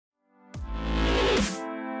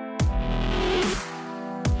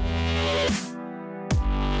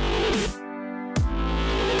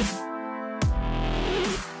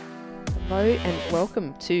and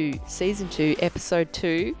welcome to Season 2, Episode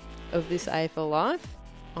 2 of This AFL Life.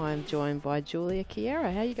 I'm joined by Julia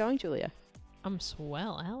Chiara. How are you going, Julia? I'm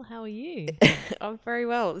swell, Al. How are you? I'm very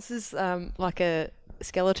well. This is like a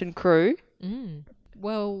skeleton crew.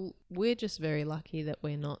 Well, we're just very lucky that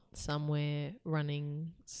we're not somewhere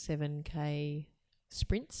running 7K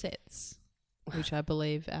sprint sets, which I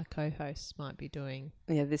believe our co-hosts might be doing.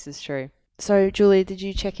 Yeah, this is true. So, Julia, did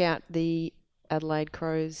you check out the Adelaide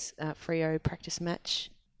Crows Freo practice match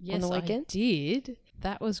on the weekend? Yes, I did.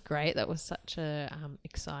 That was great. That was such a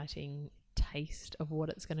exciting taste of what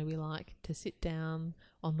it's going to be like to sit down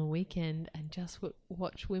on the weekend and just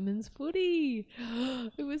watch women's footy.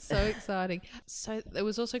 It was so exciting. So it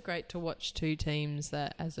was also great to watch two teams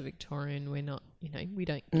that, as a Victorian, we're not, we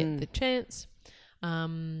don't get the chance,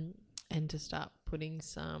 and to start putting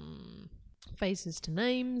some faces to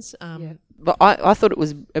names. But I thought it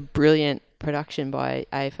was a brilliant production by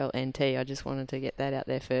AFL NT. I just wanted to get that out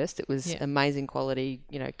there first. It was amazing quality,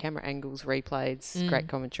 camera angles, replays, great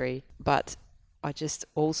commentary. But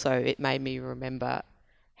it made me remember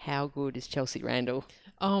how good is Chelsea Randall.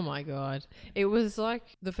 Oh my God. It was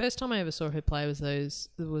like the first time I ever saw her play was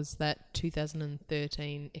that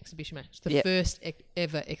 2013 exhibition match. The first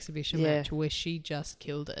ever exhibition match where she just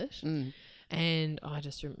killed it. And I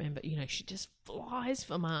just remember, she just flies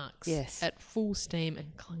for marks at full steam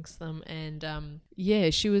and clunks them. And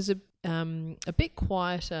she was a bit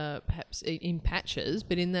quieter perhaps in patches,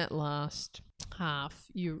 but in that last half,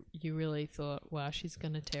 you really thought, wow, she's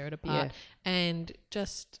going to tear it apart. Yeah. And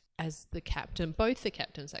just as the captain, both the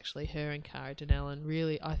captains actually, her and Cara Donnellan,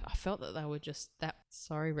 really, I felt that they were just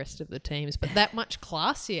rest of the teams, but that much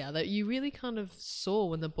classier, that you really kind of saw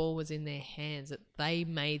when the ball was in their hands that they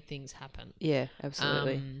made things happen. Yeah,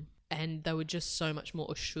 absolutely. And they were just so much more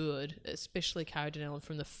assured, especially Cara Donnellan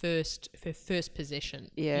from her first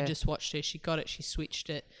possession. Yeah. You just watched her, she got it, she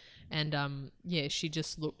switched it, and she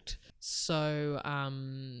just looked so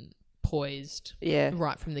poised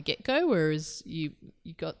right from the get-go, whereas you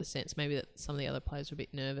got the sense maybe that some of the other players were a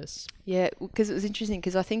bit nervous. Yeah, because it was interesting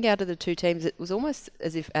because I think out of the two teams it was almost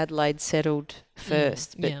as if Adelaide settled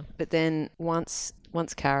first, but then once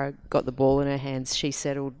Cara got the ball in her hands, she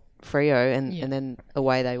settled Freo and then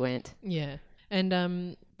away they went. Yeah,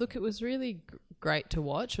 and look, it was really great to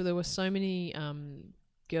watch. There were so many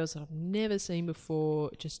girls that I've never seen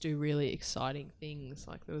before just do really exciting things.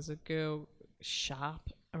 Like there was a girl, Sharp,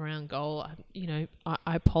 around goal. I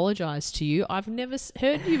apologise to you. I've never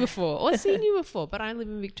heard you before or seen you before, but I live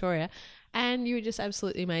in Victoria, and you were just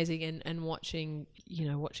absolutely amazing. And watching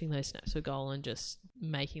those snaps for goal and just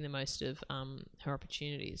making the most of her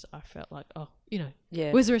opportunities, I felt like,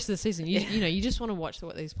 where's the rest of the season? You just want to watch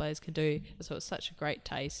what these players can do. So it's such a great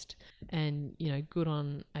taste, and good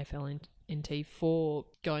on AFL NT for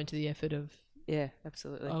going to the effort of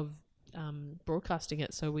broadcasting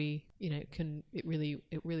it, so we it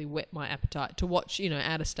really whet my appetite to watch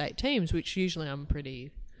out of state teams, which usually I'm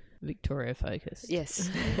pretty Victoria focused. Yes.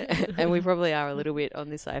 And we probably are a little bit on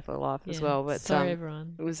this AFL Life as well, but sorry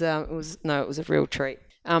everyone. It was a real treat.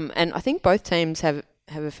 And I think both teams have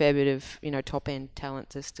a fair bit of top end talent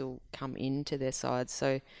to still come into their sides,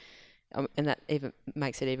 so and that even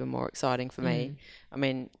makes it even more exciting for me. I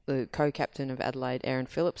mean, the co-captain of Adelaide, Erin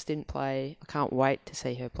Phillips, didn't play. I can't wait to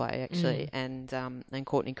see her play, actually. And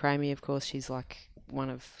Courtney Cramey, of course, she's like one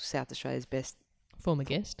of South Australia's best. Former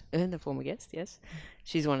guest. And a former guest, yes.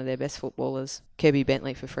 She's one of their best footballers. Kirby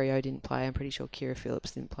Bentley for Freo didn't play. I'm pretty sure Kira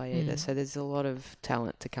Phillips didn't play either. So there's a lot of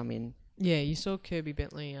talent to come in. Yeah, you saw Kirby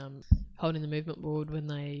Bentley holding the movement board when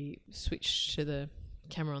they switched to the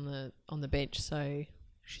camera on the bench, so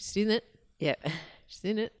she's in it. Yeah. She's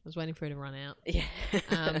in it. I was waiting for her to run out. Yeah.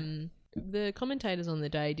 The commentators on the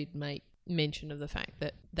day did make mention of the fact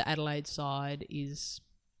that the Adelaide side is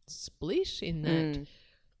split in that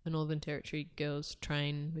the Northern Territory girls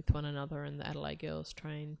train with one another and the Adelaide girls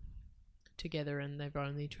train together, and they've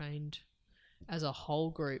only trained as a whole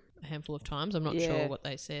group a handful of times. I'm not sure what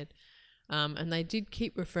they said. And they did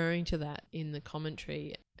keep referring to that in the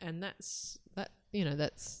commentary, and that's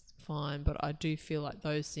fine, but I do feel like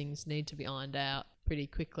those things need to be ironed out pretty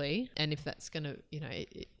quickly, and if that's going to,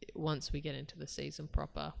 once we get into the season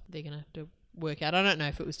proper, they're going to have to work out. I don't know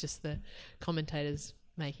if it was just the commentators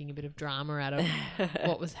making a bit of drama out of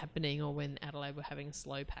what was happening, or when Adelaide were having a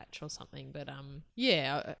slow patch or something, but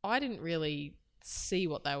I didn't really see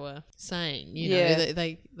what they were saying.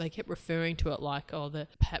 They kept referring to it like,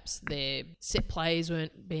 perhaps their set plays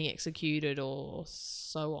weren't being executed or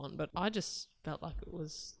so on, but I just felt like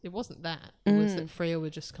it wasn't that. It was that Freo were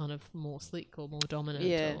just kind of more slick or more dominant.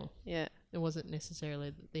 Yeah. It wasn't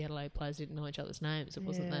necessarily that the Adelaide players didn't know each other's names. It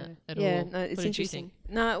wasn't that at all. all. No, it's what interesting.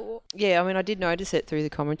 Did you think? No, I mean, I did notice it through the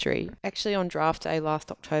commentary. Actually, on draft day last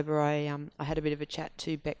October, I had a bit of a chat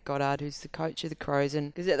to Beck Goddard, who's the coach of the Crows,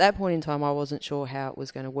 and because at that point in time, I wasn't sure how it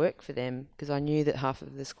was going to work for them, because I knew that half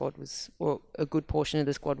of the squad or a good portion of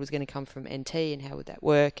the squad was going to come from NT, and how would that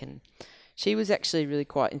work? And she was actually really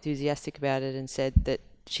quite enthusiastic about it and said that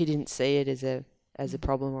she didn't see it as a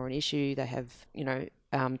problem or an issue. They have,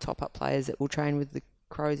 top-up players that will train with the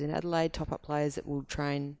Crows in Adelaide, top-up players that will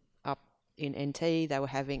train up in NT.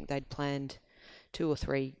 They'd planned 2 or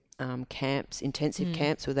 3 camps, intensive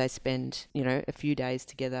camps, where they spend, a few days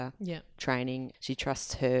together training. She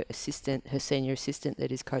trusts her senior assistant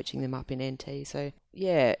that is coaching them up in NT. So,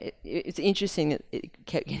 yeah, it's interesting that it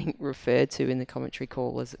kept getting referred to in the commentary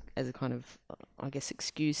call as a kind of, I guess,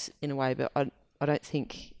 excuse in a way, but I don't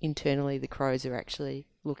think internally the Crows are actually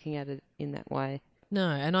looking at it in that way. No,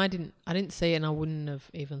 and I didn't see it, and I wouldn't have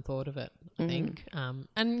even thought of it, I think.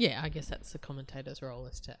 And yeah, I guess that's the commentator's role,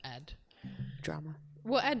 is to add drama.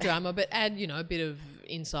 Well, add drama, but add, a bit of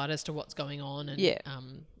insight as to what's going on, and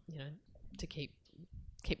to keep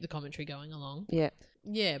the commentary going along. Yeah.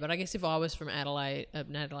 Yeah, but I guess if I was from Adelaide,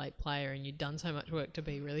 an Adelaide player, and you'd done so much work to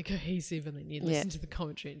be really cohesive, and then you'd listen to the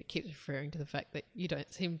commentary and it keeps referring to the fact that you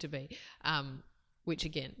don't seem to be, which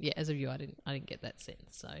again, as a viewer, I didn't get that sense.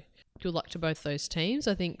 So good luck to both those teams.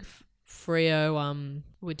 I think Freo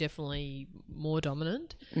were definitely more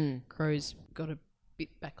dominant. Crows got a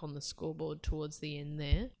bit back on the scoreboard towards the end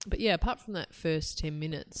there. But yeah, apart from that first 10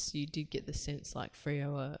 minutes, you did get the sense like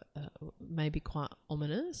Freo are maybe quite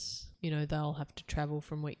ominous. They'll have to travel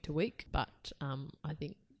from week to week, but I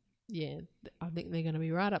think they're going to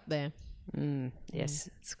be right up there. Yes,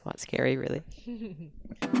 it's quite scary, really.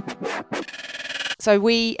 So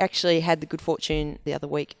we actually had the good fortune the other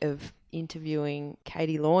week of interviewing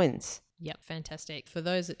Katie Loynes. Yep, fantastic. For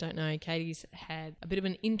those that don't know, Katie's had a bit of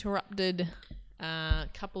an interrupted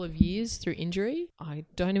couple of years through injury. I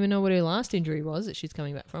don't even know what her last injury was that she's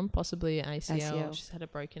coming back from, possibly an ACL. She's had a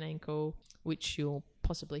broken ankle, which you'll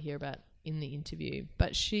possibly hear about in the interview.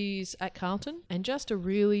 But she's at Carlton and just a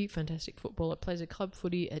really fantastic footballer. Plays a club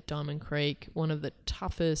footy at Diamond Creek, one of the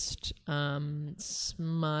toughest,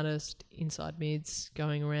 smartest inside mids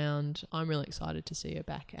going around. I'm really excited to see her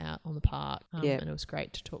back out on the park. And it was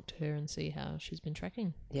great to talk to her and see how she's been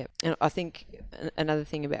tracking. Yeah, and I think another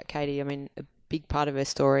thing about Katie, I mean, a big part of her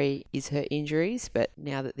story is her injuries, but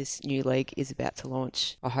now that this new league is about to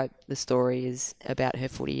launch, I hope the story is about her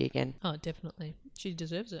footy again. Oh, definitely. She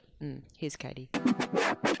deserves it. Here's Katie.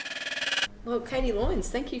 Well, Katie Loynes,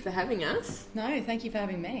 thank you for having us. No, thank you for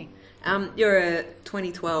having me. You're a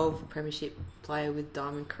 2012 Premiership player with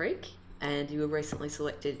Diamond Creek, and you were recently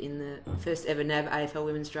selected in the first ever NAB AFL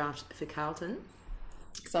Women's Draft for Carlton.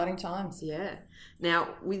 Exciting times. Yeah. Now,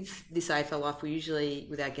 with this AFL Life, we usually,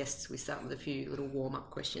 with our guests, we start with a few little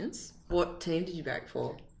warm-up questions. What team did you back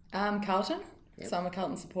for? Carlton. Yep. So I'm a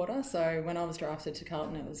Carlton supporter. So when I was drafted to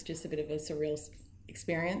Carlton, it was just a bit of a surreal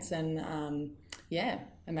experience, and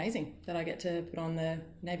amazing that I get to put on the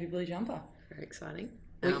navy blue jumper. Very exciting.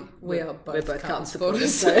 We're both Carlton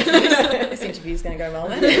supporters, so this interview is going to go well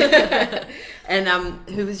then. And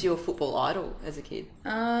who was your football idol as a kid?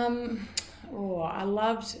 I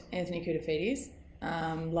loved Anthony Koutoufides.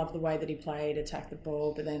 Loved the way that he played, attacked the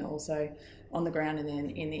ball, but then also on the ground and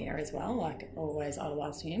then in the air as well. Like, always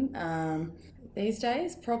idolised him. These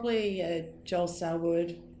days, probably Joel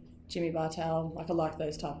Selwood, Jimmy Bartel. Like, I like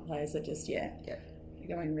those type of players that just, they're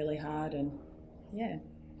going really hard and,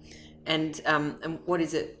 And what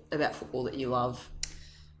is it about football that you love?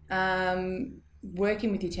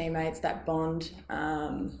 Working with your teammates, that bond,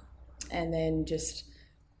 and then just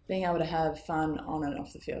being able to have fun on and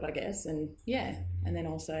off the field, I guess. And then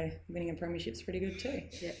also winning a premiership's pretty good too.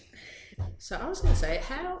 Yeah. So I was going to say,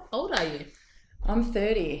 how old are you? I'm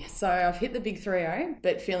 30, so I've hit the big 3-0,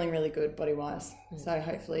 but feeling really good body-wise. So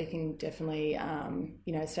hopefully I can definitely,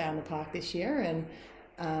 stay on the park this year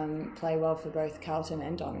and play well for both Carlton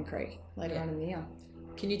and Diamond Creek later on in the year.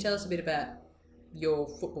 Can you tell us a bit about your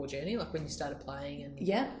football journey, like when you started playing?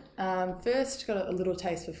 And first got a little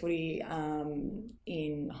taste for footy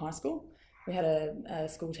in high school. We had a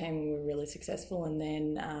school team and we were really successful, and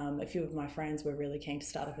then a few of my friends were really keen to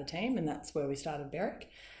start up a team, and that's where we started Berwick.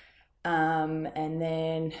 And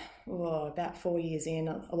then about 4 years in,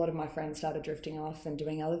 a lot of my friends started drifting off and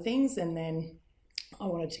doing other things, and then I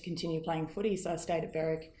wanted to continue playing footy, so I stayed at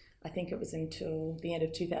Berwick. I think it was until the end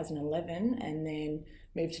of 2011, and then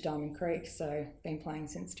moved to Diamond Creek, so been playing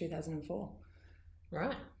since 2004.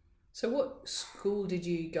 Right. So what school did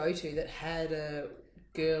you go to that had a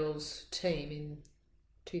girls' team in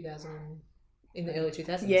 2000, in the early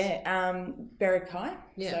 2000s? Yeah, Berwick High,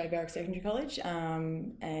 Yeah. so Berwick Secondary College,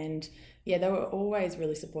 and yeah, they were always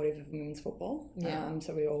really supportive of women's football. Yeah.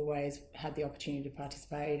 So we always had the opportunity to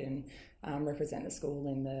participate and represent the school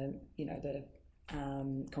in the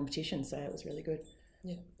competition. So it was really good.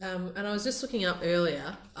 Yeah. And I was just looking up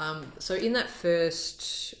earlier. So in that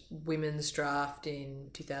first women's draft in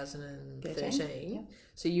 2013, Yeah.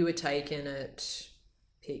 so you were taken at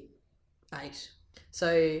pick 8.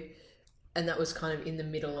 So, and that was kind of in the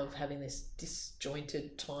middle of having this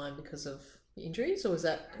disjointed time because of injuries, or was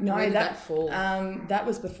that No, where did that fall? that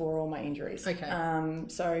was before all my injuries. Okay.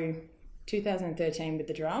 So 2013 with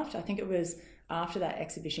the draft, I think it was after that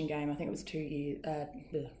exhibition game. I think it was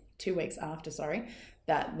 2 weeks after.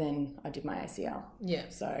 That then I did my ACL. Yeah.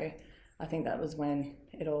 So I think that was when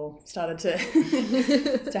it all started to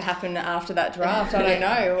to happen after that draft. I don't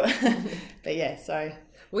know, but yeah. So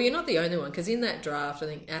Well, you're not the only one, because in that draft, I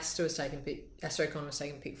think Asta O'Connor was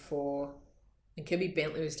taken pick 4, and Kirby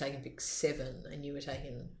Bentley was taken pick 7, and you were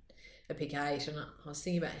taken a pick 8. And I was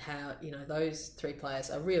thinking about how, you know, those 3 players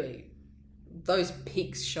are really, those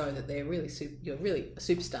picks show that they're really you're really a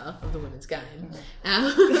superstar of the women's game.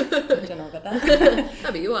 I don't know about that.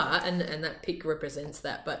 No, but you are, and that pick represents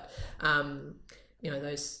that. But you know,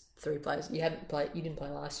 those 3 players you didn't play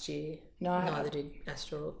last year. No, neither did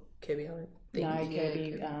Asta or Kirby. I don't think. No, Yeah,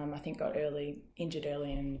 Kirby, I think got injured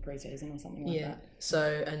early in the pre-season or something like that.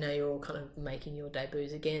 So, and now you're all kind of making your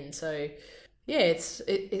debuts again. So, yeah,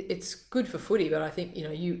 it's good for footy, but I think, you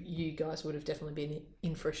know, you guys would have definitely been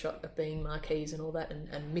in for a shot at being marquees and all that,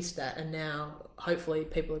 and missed that. And now, hopefully,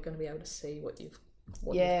 people are going to be able to see what you've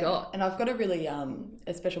got. And I've got a really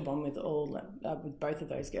a special bond with with both of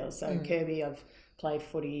those girls. So Kirby, I've played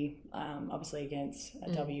footy obviously against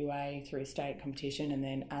WA through state competition, and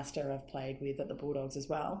then Asta I've played with at the Bulldogs as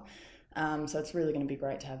well. So it's really going to be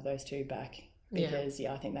great to have those 2 back, because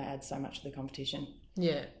I think they add so much to the competition.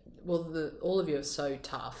 Yeah, well, all of you are so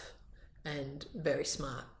tough and very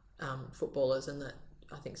smart footballers, and that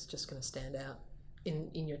I think is just going to stand out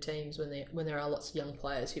in your teams when there are lots of young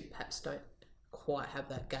players who perhaps don't quite have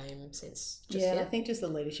that game sense just yet. I think just the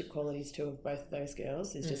leadership qualities too of both of those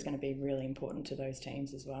girls is just going to be really important to those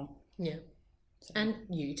teams as well. Yeah. So. And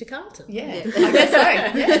you to Carlton. Yeah. I guess so,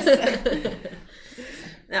 yes.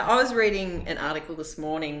 Now, I was reading an article this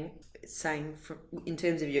morning saying, in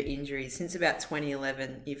terms of your injuries, since about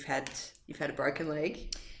 2011, you've had a broken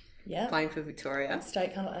leg. Yeah, playing for Victoria.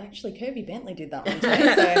 State kind of actually Kirby Bentley did that one too.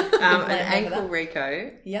 So an ankle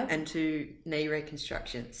reco, yeah, and 2 knee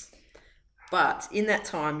reconstructions. But in that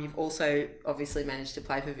time, you've also obviously managed to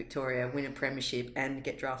play for Victoria, win a premiership, and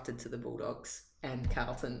get drafted to the Bulldogs and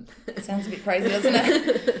Carlton. Sounds a bit crazy, doesn't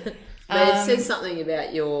it? But it says something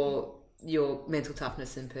about your mental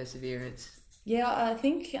toughness and perseverance. Yeah, I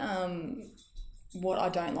think what I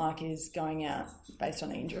don't like is going out based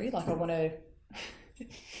on injury. Like I want to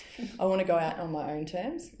go out on my own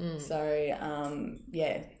terms. So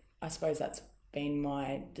yeah, I suppose that's been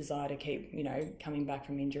my desire to keep, you know, coming back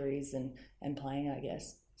from injuries and playing, I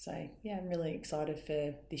guess. So yeah, I'm really excited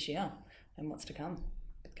for this year and what's to come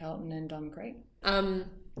with Carlton and Diamond Creek.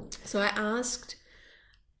 So I asked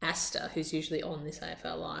Asta, who's usually on this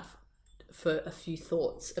AFL Life, for a few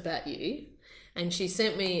thoughts about you, and she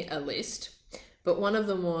sent me a list, but one of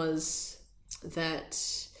them was that,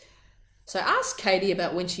 so I asked Katie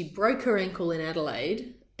about when she broke her ankle in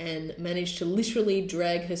Adelaide and managed to literally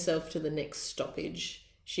drag herself to the next stoppage.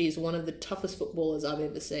 She's one of the toughest footballers I've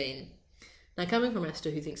ever seen. Now, coming from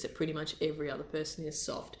Asta, who thinks that pretty much every other person is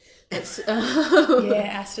soft, that's yeah,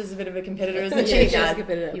 Asta's a bit of a competitor, isn't she? Yeah, she's a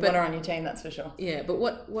competitor. You want her on your team, that's for sure. Yeah, but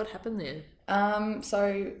what happened there?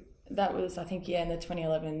 So that was, I think, in the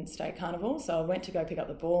 2011 State Carnival. So I went to go pick up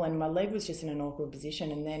the ball and my leg was just in an awkward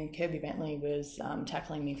position, and then Kirby Bentley was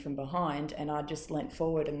tackling me from behind, and I just leant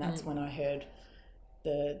forward, and that's when I heard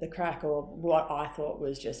the crack, or what I thought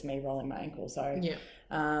was just me rolling my ankle. So Yeah.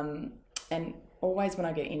 And always when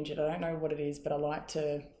I get injured, I don't know what it is, but I like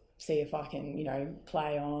to see if I can, you know,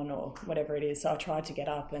 play on or whatever it is. So I tried to get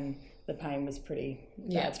up and the pain was pretty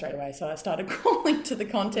bad straight away. So I started crawling to the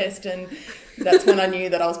contest, and that's when I knew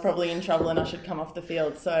that I was probably in trouble and I should come off the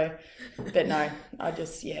field. So, but no, I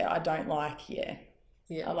just, I don't like,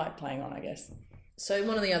 I like playing on, I guess. So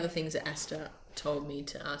one of the other things that Asta told me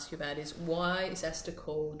to ask you about is, why is Asta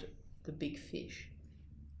called the Big Fish?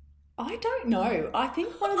 I don't know. I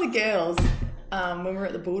think one of the girls, when we were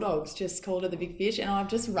at the Bulldogs, just called her the Big Fish, and I've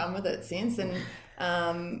just run with it since. And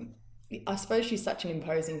I suppose she's such an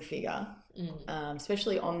imposing figure,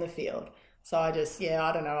 especially on the field. So I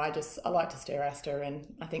don't know. I like to steer Asta,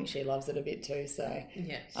 and I think she loves it a bit too. So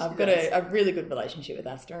Yeah, I've got a really good relationship with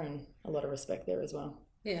Asta and a lot of respect there as well.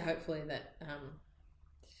 Yeah, hopefully that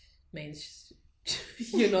means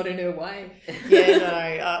you're not in her way.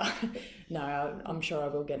 Yeah, no, I'm sure I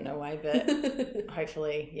will get in her way, but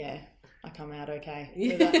hopefully, yeah, I come out okay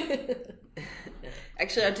with that.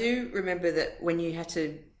 Actually, I do remember that when you had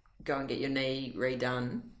to go and get your knee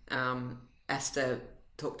redone, Asta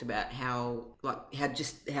talked about how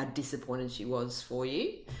disappointed she was for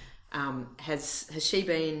you. Has she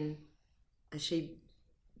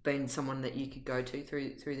been someone that you could go to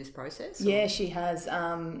through this process? Or? Yeah, she has.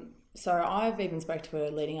 So I've even spoke to her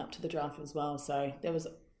leading up to the draft as well. So there was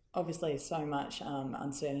obviously so much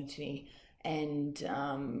uncertainty, and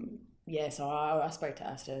so I spoke to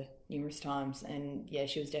Asta numerous times, and yeah,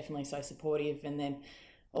 she was definitely so supportive. And then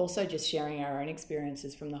also just sharing our own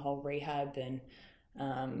experiences from the whole rehab, and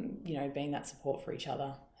being that support for each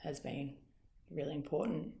other has been really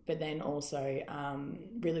important. But then also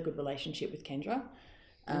really good relationship with Kendra.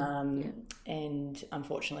 And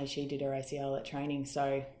unfortunately she did her ACL at training,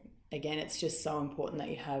 so again it's just so important that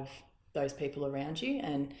you have those people around you,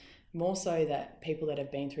 and more so that people that have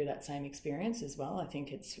been through that same experience as well. I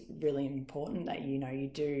think it's really important that you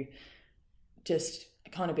do just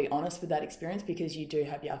kind of be honest with that experience, because you do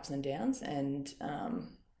have your ups and downs, and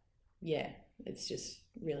it's just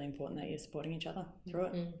really important that you're supporting each other through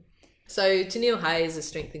it. So Tennille Hay is a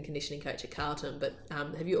strength and conditioning coach at Carlton, but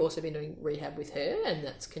have you also been doing rehab with her, and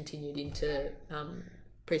that's continued into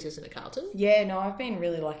pre-season at Carlton? Yeah, no, I've been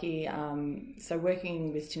really lucky. So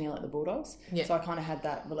working with Tennille at the Bulldogs, so I kind of had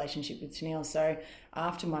that relationship with Tennille. So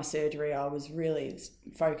after my surgery, I was really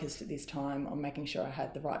focused at this time on making sure I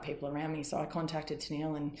had the right people around me. So I contacted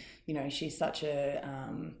Tennille, and she's such a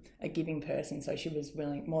giving person, so she was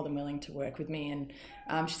more than willing to work with me, and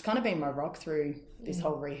she's kind of been my rock through this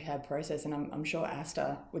whole rehab process. And I'm sure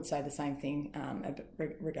Asta would say the same thing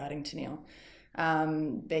regarding Tennille.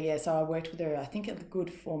 So I worked with her, I think, a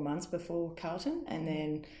good 4 months before Carlton, and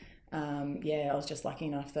then I was just lucky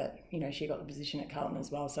enough that she got the position at Carlton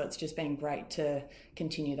as well. So it's just been great to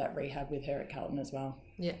continue that rehab with her at Carlton as well.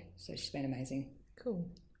 Yeah, so she's been amazing. Cool.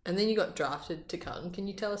 And then you got drafted to Carlton. Can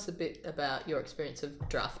you tell us a bit about your experience of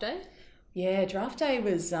draft day? Yeah, draft day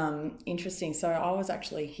was interesting. So I was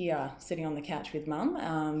actually here sitting on the couch with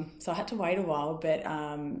Mum. So I had to wait a while, but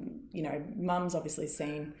Mum's obviously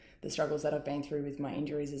seen the struggles that I've been through with my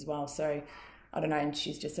injuries as well. So I don't know, and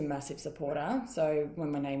she's just a massive supporter. So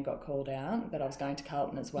when my name got called out that I was going to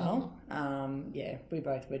Carlton as well, we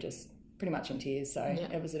both were just pretty much in tears. So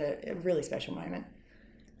it was a really special moment.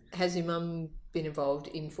 Has your mum been involved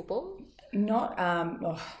in football? Not,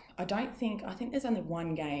 I think there's only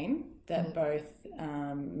one game that both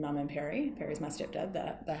Mum and Perry's my stepdad,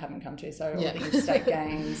 that they haven't come to. So all the interstate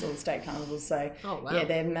games, all the state carnivals. So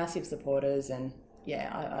they're massive supporters, and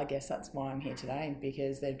I guess that's why I'm here today,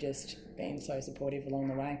 because they've just been so supportive along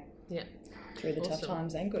the way. Yeah. Through the tough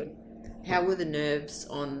times and good. How were the nerves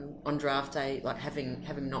on draft day, like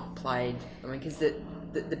having not played? I mean, because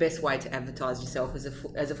the best way to advertise yourself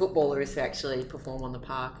as a footballer is to actually perform on the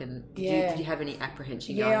park. And did you have any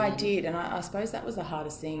apprehension? Yeah, I did, and I suppose that was the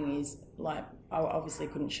hardest thing. Is like I obviously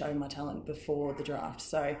couldn't show my talent before the draft,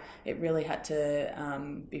 so it really had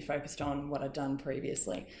to be focused on what I'd done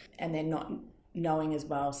previously, and then not knowing as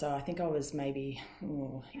well. So I think I was maybe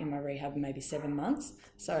in my rehab maybe 7 months.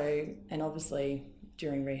 So, and obviously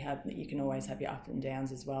during rehab you can always have your ups and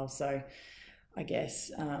downs as well. So I guess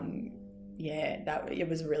it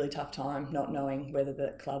was a really tough time not knowing whether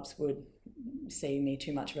the clubs would see me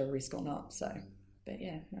too much of a risk or not. So, but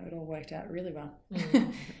it all worked out really well.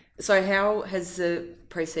 So how has the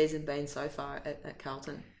pre-season been so far at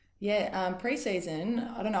Carlton? Yeah, pre-season,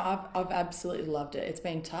 I don't know, I've absolutely loved it. It's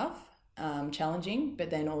been tough, challenging, but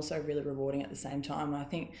then also really rewarding at the same time. I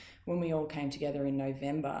think when we all came together in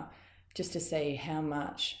November, just to see how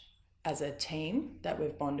much as a team that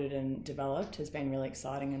we've bonded and developed has been really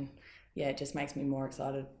exciting. And it just makes me more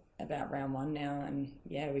excited about round one now, and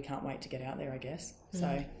we can't wait to get out there, I guess.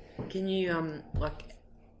 So can you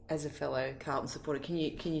as a fellow Carlton supporter, can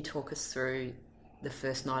you talk us through the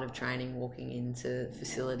first night of training, walking into the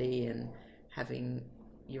facility and having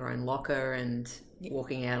your own locker and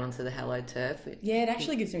walking out onto the hallowed turf? Yeah, it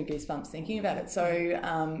actually gives me goosebumps thinking about it.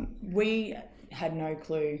 So we had no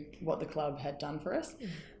clue what the club had done for us.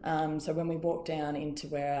 So when we walked down into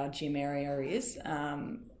where our gym area is,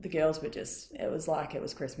 the girls were just, it was like it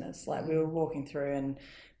was Christmas. Like we were walking through and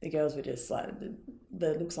the girls were just like,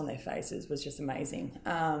 the looks on their faces was just amazing.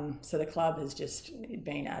 So the club has just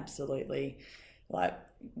been absolutely like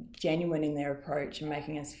genuine in their approach and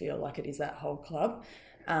making us feel like it is that whole club.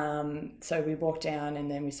 So we walked down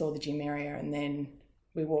and then we saw the gym area, and then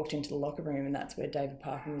we walked into the locker room, and that's where David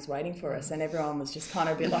Parkin was waiting for us, and everyone was just kind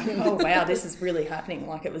of a bit like, oh wow, this is really happening.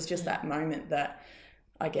 Like, it was just that moment that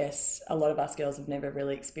I guess a lot of us girls have never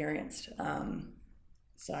really experienced.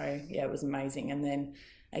 So yeah, it was amazing. And then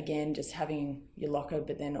again, just having your locker,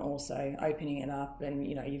 but then also opening it up, and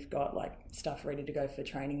you know, you've got like stuff ready to go for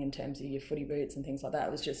training in terms of your footy boots and things like that.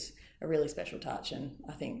 It was just a really special touch, and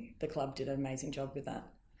I think the club did an amazing job with that.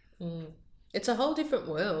 It's a whole different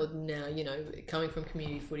world now, you know, coming from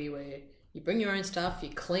community footy where you bring your own stuff, you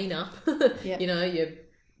clean up, you know, your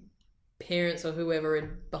parents or whoever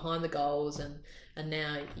are behind the goals, and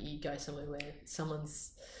now you go somewhere where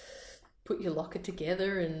someone's put your locker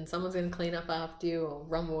together and someone's going to clean up after you or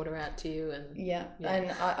run water out to you. And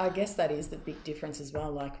and I guess that is the big difference as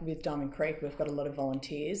well. Like with Diamond Creek, we've got a lot of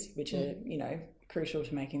volunteers, which are, you know, crucial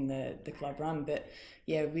to making the club run. But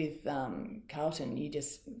yeah, with Carlton, you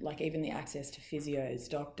just, like, even the access to physios,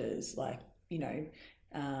 doctors, like, you know,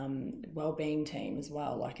 wellbeing team as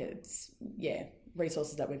well. Like, it's,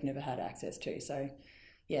 resources that we've never had access to. So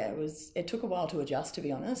yeah, it took a while to adjust, to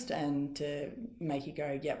be honest, and to make you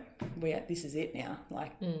go, yep, this is it now.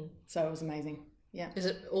 Like, so it was amazing. Yeah. Is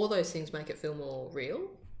it all those things make it feel more real?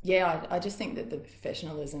 Yeah, I just think that the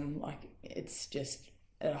professionalism, like, it's just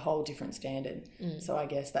at a whole different standard. So I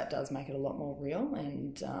guess that does make it a lot more real,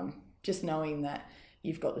 and just knowing that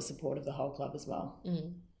you've got the support of the whole club as well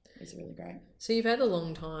is really great. So you've had a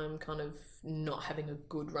long time kind of not having a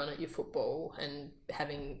good run at your football and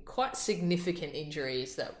having quite significant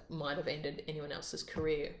injuries that might have ended anyone else's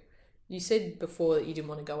career. You said before that you didn't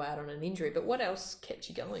want to go out on an injury, but what else kept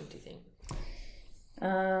you going, do you think?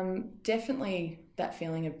 Definitely that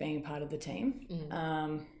feeling of being a part of the team,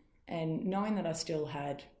 and knowing that I still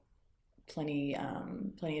had plenty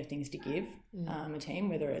of things to give a team,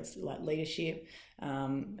 whether it's like leadership,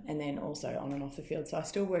 and then also on and off the field. So I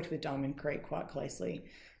still worked with Diamond Creek quite closely,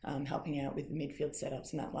 helping out with the midfield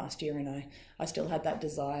setups in that last year, and I still had that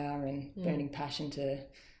desire and burning passion to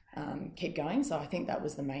keep going. So I think that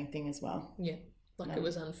was the main thing as well. Yeah, like it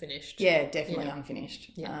was unfinished. Yeah, definitely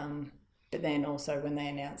unfinished. Yeah. But then also when they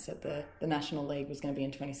announced that the National League was going to be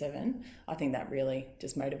in 27, I think that really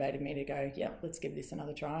just motivated me to go, yep, let's give this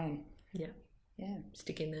another try. And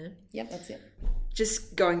stick in there. Yep, that's it.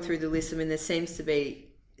 Just going through the list, I mean, there seems to be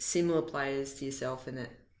similar players to yourself in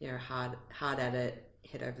that, you know, hard at it,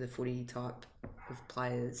 head over the footy type of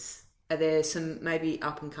players. Are there some maybe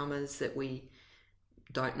up and comers that we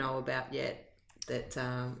don't know about yet that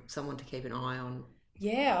someone to keep an eye on?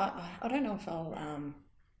 Yeah, I don't know if I'll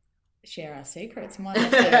share our secrets. Might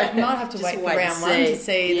have to wait for round one to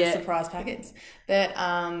see the surprise packets. But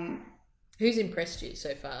who's impressed you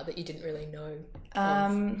so far that you didn't really know?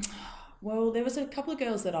 Well, there was a couple of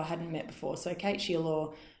girls that I hadn't met before. So Kate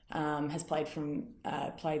Shearlaw has played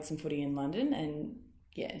some footy in London,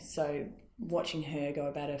 and so watching her go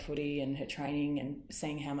about her footy and her training and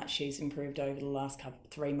seeing how much she's improved over the last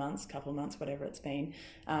couple of months, whatever it's been,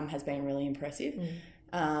 has been really impressive.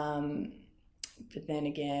 But then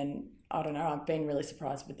again, I don't know, I've been really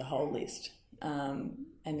surprised with the whole list.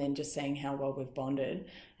 And then just seeing how well we've bonded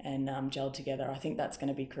and gelled together, I think that's going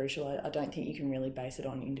to be crucial. I don't think you can really base it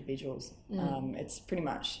on individuals. It's pretty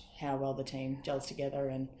much how well the team gels together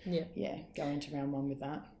and go into round one with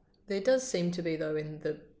that. There does seem to be, though, in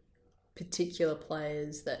the particular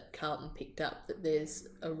players that Carlton picked up, that there's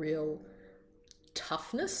a real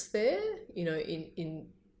toughness there. You know, in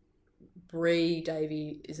Bree,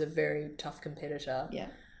 Davey is a very tough competitor. Yeah.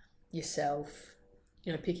 Yourself,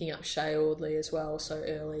 you know, picking up Shay Audley as well so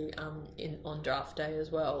early on draft day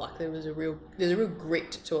as well. Like there's a real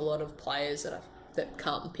grit to a lot of players that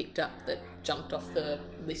Carlton picked up that jumped off the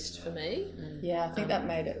list for me. Yeah, I think that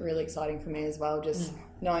made it really exciting for me as well, just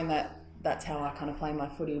knowing that that's how I kind of play my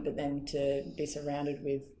footy, but then to be surrounded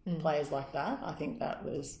with players like that, I think that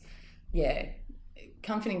was,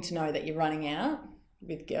 comforting to know that you're running out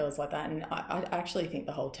with girls like that. And I actually think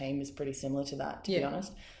the whole team is pretty similar to that, to be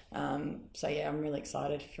honest. So I'm really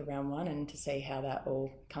excited for round one and to see how that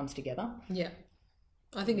all comes together. Yeah.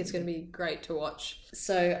 I think it's going to be great to watch.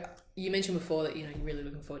 So you mentioned before that, you know, you're really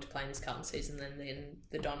looking forward to playing this Carlton season and then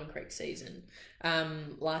the Diamond Creek season.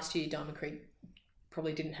 Last year, Diamond Creek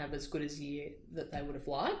probably didn't have as good as a year that they would have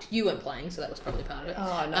liked. You weren't playing, so that was probably part of it.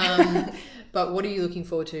 Oh, no. But what are you looking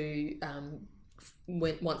forward to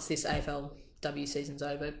once this AFLW season's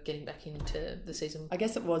over, getting back into the season? I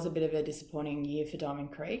guess it was a bit of a disappointing year for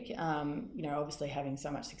Diamond Creek. You know, obviously having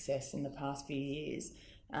so much success in the past few years,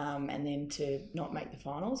 and then to not make the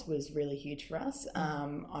finals was really huge for us.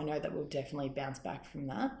 I know that we'll definitely bounce back from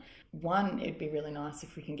that. One, it'd be really nice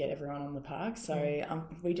if we can get everyone on the park. So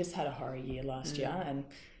we just had a horror year last year, and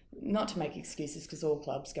not to make excuses because all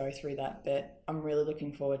clubs go through that, but I'm really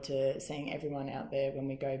looking forward to seeing everyone out there when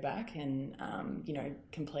we go back and,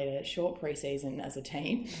 complete a short pre-season as a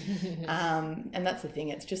team. And that's the thing,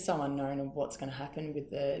 it's just so unknown of what's going to happen with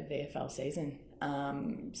the VFL season.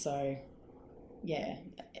 So, yeah,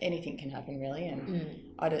 anything can happen really. And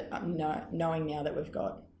knowing now that we've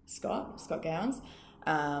got Scott Gowans,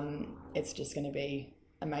 it's just going to be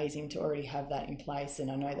amazing to already have that in place.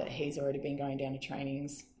 And I know that he's already been going down to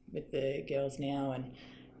trainings with the girls now, and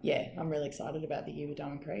I'm really excited about the year with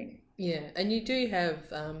Diamond Creek. Yeah, and you do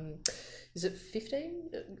have, is it 15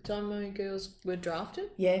 Diamond girls were drafted?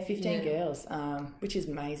 Yeah, 15 girls, which is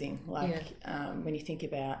amazing. When you think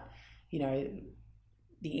about,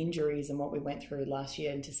 the injuries and what we went through last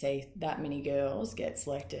year, and to see that many girls get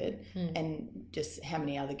selected and just how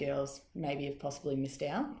many other girls maybe have possibly missed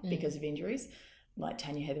out because of injuries, like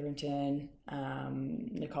Tanya Hetherington,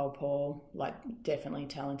 Nicole Paul, like definitely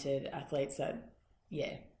talented athletes that,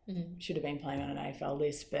 should have been playing on an AFL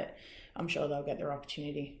list, but I'm sure they'll get their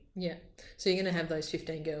opportunity. Yeah. So you're going to have those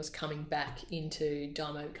 15 girls coming back into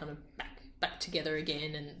Dymo kind of back together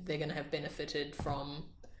again, and they're going to have benefited from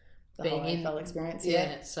the being whole AFL experience.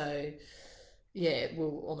 Yeah. So, it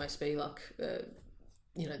will almost be like...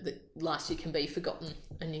 the last year can be forgotten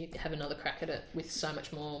and you have another crack at it with so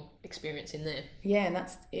much more experience in there. Yeah,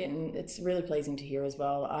 and it's really pleasing to hear as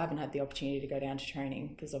well. I haven't had the opportunity to go down to training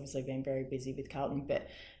because obviously I've been very busy with Carlton, but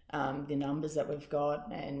the numbers that we've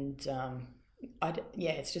got and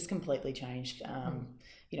it's just completely changed.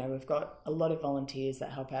 We've got a lot of volunteers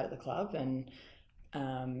that help out at the club, and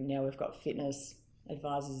now we've got fitness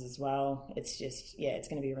advisors as well. It's just, it's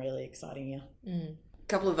going to be a really exciting year.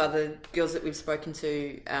 Couple of other girls that we've spoken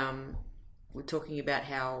to were talking about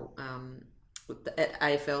how at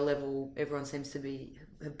AFL level everyone seems to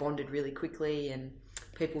have bonded really quickly, and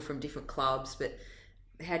people from different clubs, but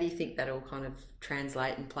how do you think that'll kind of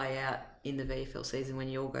translate and play out in the VFL season when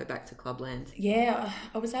you all go back to clubland? Yeah,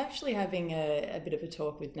 I was actually having a bit of a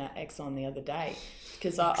talk with Nat Exxon the other day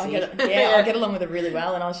because I get along with her really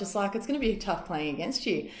well, and I was just like, it's going to be tough playing against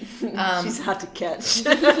you. She's hard to catch.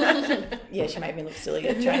 Yeah, she made me look silly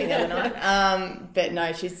at training the other night. But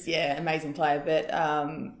no, she's amazing player. But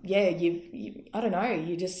you I don't know,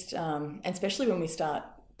 you just and especially when we start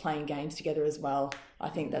playing games together as well, I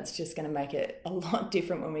think that's just going to make it a lot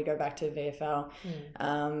different when we go back to VFL.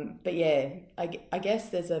 But I guess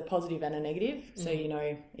there's a positive and a negative, so you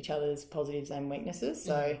know each other's positives and weaknesses,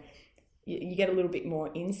 so you get a little bit more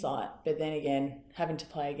insight, but then again, having to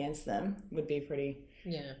play against them would be pretty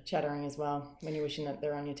chattering as well when you're wishing that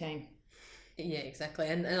they're on your team. Yeah, exactly.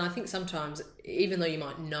 And I think sometimes, even though you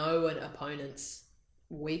might know an opponent's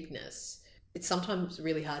weakness, it's sometimes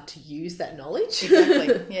really hard to use that knowledge.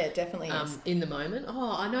 Exactly. Yeah, it definitely is. In the moment.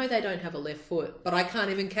 Oh, I know they don't have a left foot, but I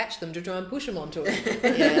can't even catch them to try and push them onto it.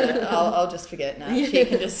 Yeah, I'll just forget now. She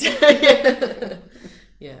can just...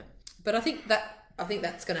 Yeah. But I think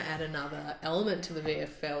that's going to add another element to the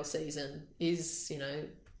VFL season is,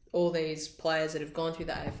 all these players that have gone through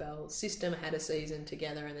the AFL system, had a season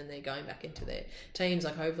together, and then they're going back into their teams.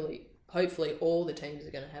 Like hopefully all the teams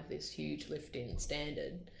are going to have this huge lift in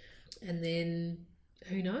standard. And then,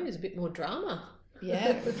 who knows, a bit more drama.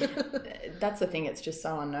 Yeah, that's the thing. It's just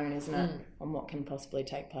so unknown, isn't it, on what can possibly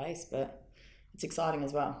take place. But it's exciting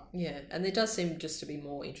as well. Yeah, and there does seem just to be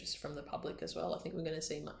more interest from the public as well. I think we're going to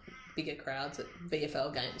see much bigger crowds at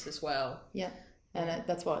VFL games as well. Yeah, and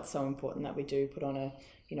that's why it's so important that we do put on a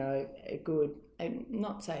good,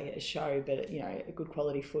 not say a show, but a good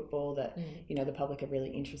quality football that the public are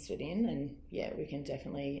really interested in, and we can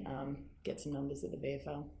definitely get some numbers at the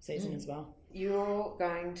VFL season as well. You're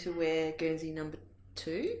going to wear Guernsey number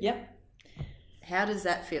 2? Yep. How does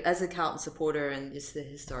that feel as a Carlton supporter, and just the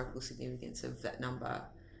historical significance of that number,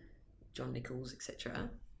 John Nichols,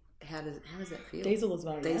 etc.? How does that feel? Diesel as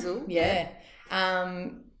well. Diesel, yeah.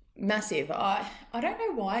 Massive. I don't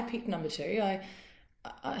know why I picked number 2.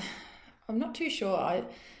 I'm not too sure.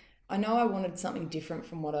 I know I wanted something different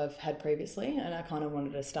from what I've had previously, and I kind of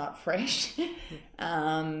wanted to start fresh. But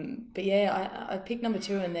I picked number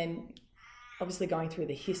 2, and then obviously going through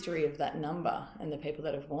the history of that number and the people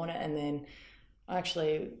that have worn it, and then I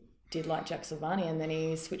actually did like Jack Silvani, and then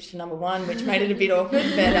he switched to number 1, which made it a bit awkward.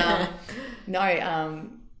 But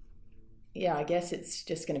I guess it's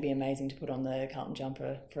just going to be amazing to put on the Carlton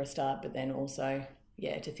jumper for a start, but then also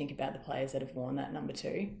to think about the players that have worn that number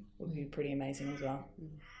 2 would be pretty amazing as well.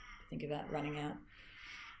 Think about running out.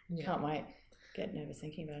 Can't wait. get nervous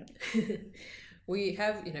thinking about it. We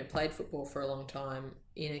have, played football for a long time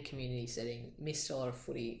in a community setting, missed a lot of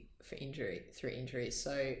footy through injuries.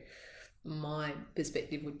 So my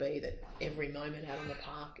perspective would be that every moment out on the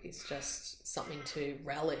park is just something to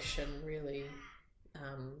relish and really,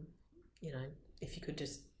 if you could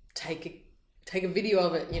just take a video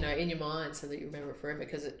of it, in your mind so that you remember it forever,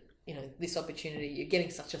 because this opportunity, you're getting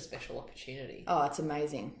such a special opportunity. Oh, it's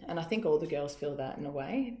amazing. And I think all the girls feel that in a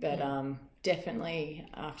way, but definitely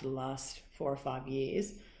after the last 4 or 5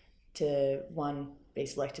 years, to be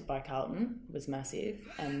selected by Carlton was massive.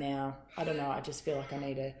 And now, I don't know, I just feel like I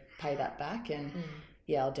need to pay that back. And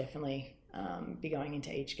I'll definitely be going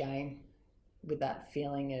into each game with that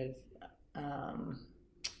feeling of,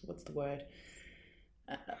 what's the word?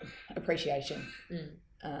 Appreciation.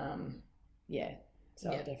 So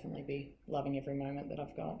I'll definitely be loving every moment that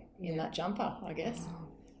I've got in that jumper, I guess.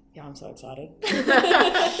 Yeah, I'm so excited.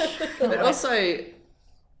 But also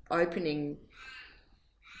opening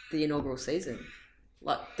the inaugural season.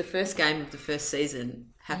 Like the first game of the first season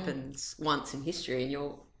happens once in history, and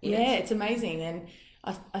you're in it. It's amazing. And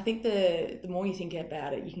I think the more you think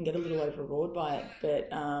about it, you can get a little overawed by it. But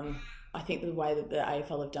I think the way that the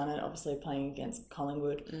AFL have done it, obviously playing against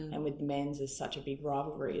Collingwood and with the men's is such a big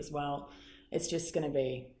rivalry as well. It's just going to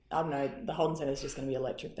be, I don't know, the Holden Centre is just going to be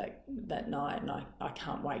electric that night, and I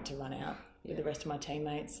can't wait to run out with the rest of my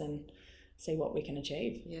teammates and see what we can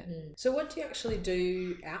achieve. Yeah. So what do you actually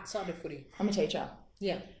do outside of footy? I'm a teacher.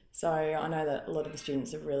 Yeah. So I know that a lot of the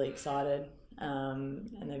students are really excited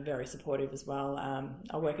and they're very supportive as well.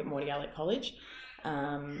 I work at Mordialloc College,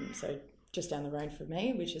 so just down the road from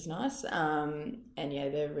me, which is nice. And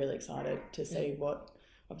they're really excited to see what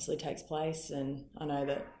obviously takes place, and I know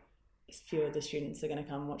that a few of the students are going to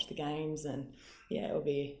come watch the games, and it'll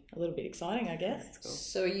be a little bit exciting, I guess. Cool.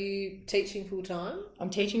 So are you teaching full time? I'm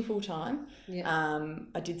teaching full time. Yeah.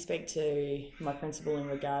 I did speak to my principal in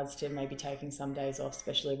regards to maybe taking some days off,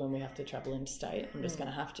 especially when we have to travel interstate. I'm just going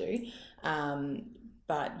to have to.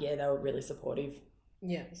 But they were really supportive.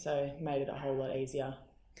 Yeah. So made it a whole lot easier.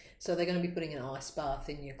 So they're going to be putting an ice bath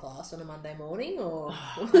in your class on a Monday morning, or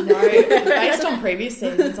no? Based on previous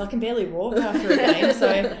seasons, I can barely walk after a game,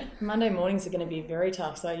 so Monday mornings are going to be very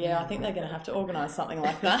tough. So I think they're going to have to organise something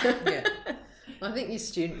like that. Yeah, I think your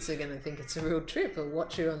students are going to think it's a real trip, and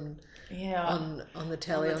watch you on the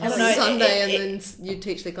telly on Sunday, and then you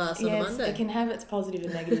teach the class on a Monday. It can have its positives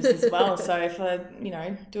and negatives as well. So if I,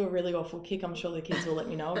 do a really awful kick, I'm sure the kids will let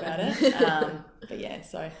me know about it.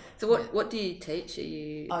 So what do you teach?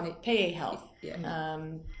 I'm PE health. Yeah.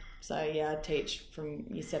 I teach from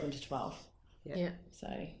year 7 to 12. Yeah. So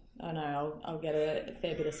I know I'll get a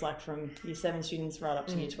fair bit of slack from year 7 students right up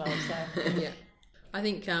to year 12. So I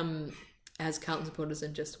think as Carlton supporters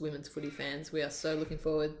and just women's footy fans, we are so looking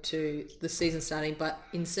forward to the season starting, but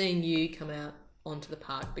in seeing you come out onto the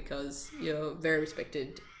park, because you're very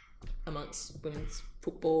respected amongst women's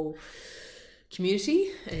football community,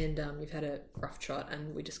 and you've had a rough trot,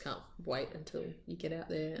 and we just can't wait until you get out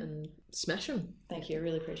there and smash them. Thank you, I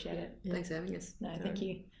really appreciate it. Yeah. Thanks for having us. No, thank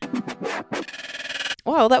you.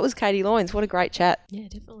 Wow, that was Katie Loynes. What a great chat. Yeah,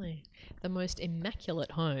 definitely. The most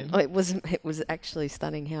immaculate home. Oh, it was actually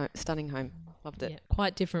stunning home. Loved it. Yeah,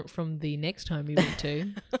 quite different from the next home you went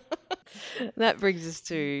to. That brings us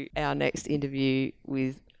to our next interview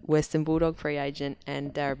with Western Bulldog free agent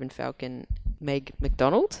and Darebin Falcon Meg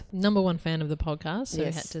McDonald. Number one fan of the podcast, so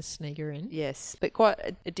we had to sneak her in. Yes, but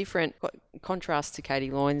quite a different contrast to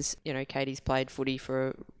Katie Loynes. Katie's played footy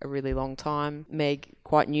for a really long time. Meg,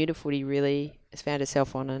 quite new to footy really, has found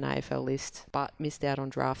herself on an AFL list but missed out on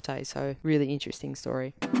draft day, so really interesting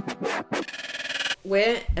story.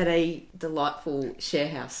 We're at a delightful share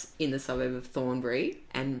house in the suburb of Thornbury,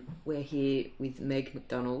 and we're here with Meg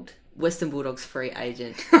McDonald, Western Bulldogs free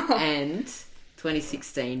agent and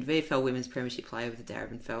 2016 VFL Women's Premiership player with the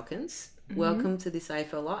Darebin Falcons. Welcome to this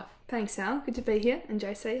AFL Live. Thanks, Al. Good to be here. And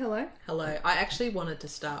JC, hello. Hello. I actually wanted to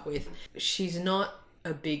start with, she's not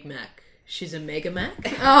a Big Mac. She's a Mega Mac.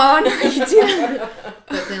 Oh, no, you didn't.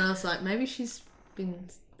 But then I was like, maybe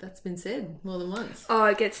that's been said more than once. Oh,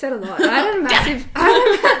 it gets said a lot. I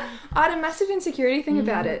had a massive insecurity thing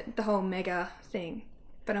about it, the whole mega thing.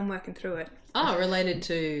 But I'm working through it. Oh, related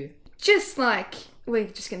to... Just like, we're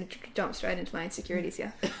just going to jump straight into my insecurities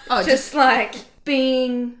here. Oh, just like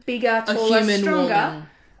being bigger, taller, stronger.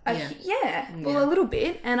 Woman. Well, a little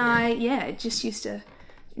bit. And I just used to,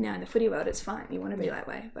 in the footy world, it's fine. You want to be that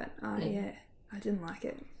way. But I didn't like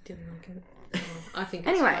it. Didn't like it. Oh, I think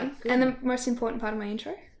anyway, and the most important part of my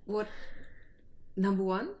intro? What? Number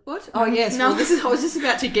one? What? Oh, yes. No. Well, I was just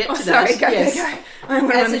about to get to sorry, that. Go. I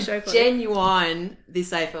want to run As the a show for you. genuine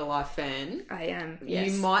This AFL Fan, I am.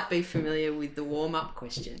 Yes. you might be familiar with the warm-up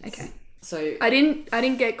questions. Okay. So I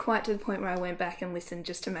didn't get quite to the point where I went back and listened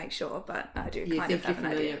just to make sure, but I do you kind think of have you're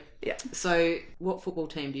an familiar? idea. Yeah. So what football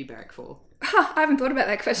team do you barrack for? I haven't thought about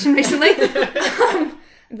that question recently.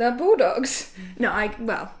 The Bulldogs. No,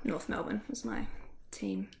 North Melbourne was my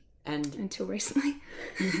team And until recently.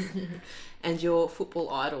 and your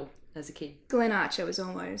football idol as a kid? Glenn Archer was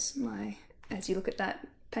almost as you look at that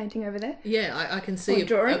painting over there. Yeah, I can see Or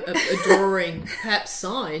drawing. a drawing, perhaps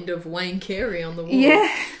signed, of Wayne Carey on the wall. Yeah.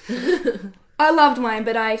 I loved Wayne,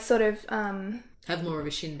 but I sort of, Have more of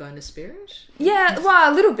a shin boner spirit. yeah, well,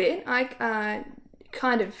 a little bit. I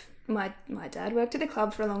kind of, my dad worked at the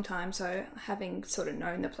club for a long time, so having sort of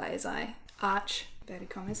known the players, Arch, inverted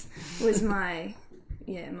commas, was my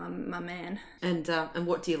man. And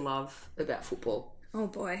what do you love about football? Oh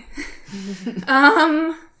boy.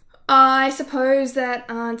 I suppose that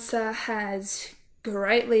answer has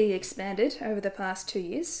greatly expanded over the past 2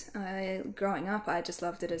 years. Growing up, I just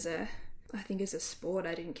loved it as a sport.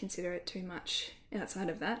 I didn't consider it too much outside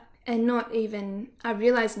of that. And not even, I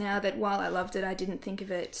realise now that while I loved it, I didn't think of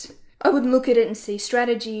it, I wouldn't look at it and see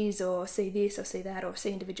strategies or see this or see that or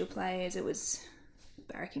see individual players. It was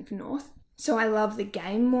barracking for North. So I love the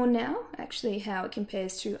game more now, actually, how it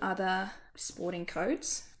compares to other sporting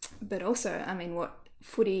codes. But also, I mean, what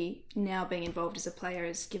footy now being involved as a player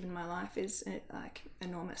has given my life is like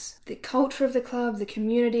enormous. The culture of the club, the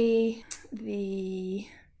community, it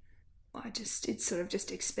sort of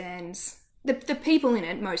just expands. The people in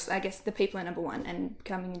it, I guess the people are number one, and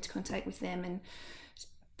coming into contact with them, and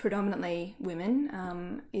predominantly women,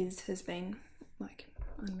 has been like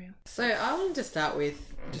unreal. So I wanted to start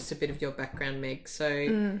with just a bit of your background, Meg.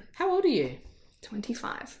 So how old are you?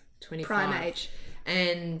 25. 25. Prime age.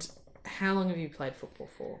 And how long have you played football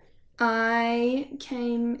for? I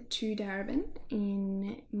came to Darebin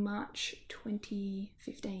in March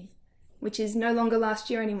 2015, which is no longer last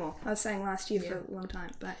year anymore. I was saying last year for a long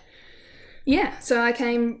time, but yeah, so I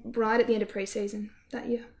came right at the end of pre-season that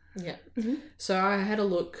year. Yeah. Mm-hmm. So I had a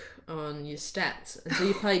look on your stats, and so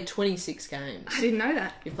you played 26 games. I didn't know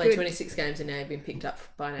that. You've played Good. 26 games and now you've been picked up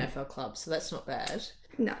by an AFL club, so that's not bad.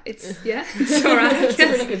 No, it's all right. It's a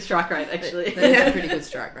pretty good strike rate, actually. That is a pretty good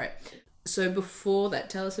strike rate. So before that,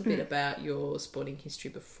 tell us a bit about your sporting history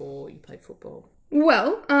before you played football.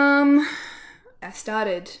 Well, I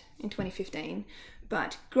started in 2015,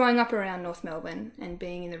 but growing up around North Melbourne and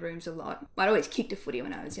being in the rooms a lot, I'd always kicked a footy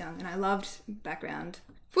when I was young, and I loved backyard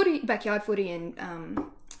footy and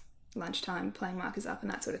lunchtime playing markers up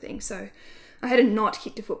and that sort of thing. So I hadn't not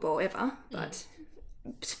kicked a football ever, but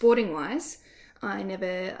sporting wise,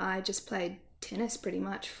 I just played tennis pretty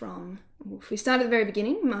much from, if we start at the very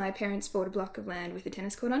beginning, my parents bought a block of land with a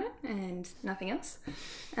tennis court on it and nothing else.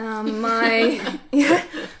 My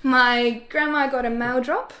grandma got a mail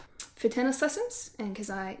drop for tennis lessons, and because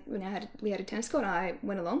we had a tennis court, I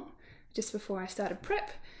went along just before I started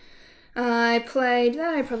prep. I played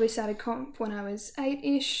that. I probably started comp when I was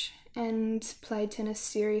 8-ish and played tennis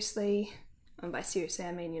seriously. And by seriously,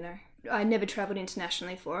 I mean, I never travelled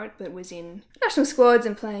internationally for it, but was in national squads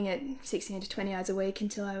and playing at 16 to 20 hours a week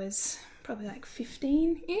until I was probably like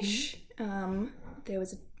 15-ish. There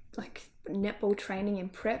was netball training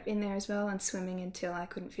and prep in there as well, and swimming until I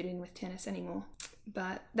couldn't fit in with tennis anymore.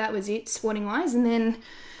 But that was it, sporting-wise. And then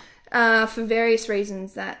for various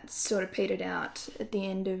reasons, that sort of petered out at the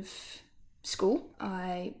end of school.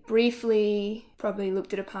 I briefly probably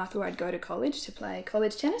looked at a path where I'd go to college to play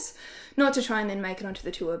college tennis, not to try and then make it onto the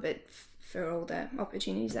tour, but for all the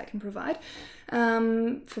opportunities that can provide.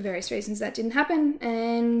 For various reasons that didn't happen,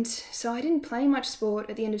 and so I didn't play much sport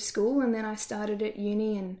at the end of school. And then I started at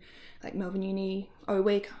uni, and like Melbourne Uni O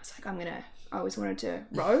Week, I was like, I always wanted to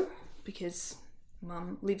row because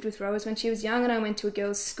Mum lived with rowers when she was young, and I went to a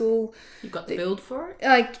girls' school. You got the build for it?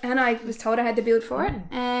 And I was told I had the build for it,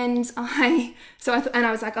 and I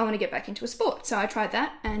was like, I want to get back into a sport. So I tried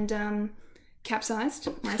that and capsized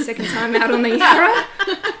my second time out on the Yarra.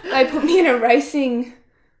 They put me in a racing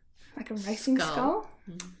skull.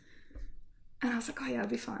 And I was like, oh yeah, I'll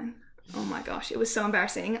be fine. Oh my gosh, it was so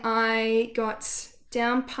embarrassing. I got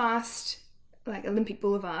down past like Olympic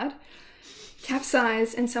Boulevard,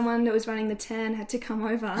 capsized, and someone that was running the tan had to come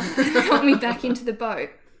over and help me back into the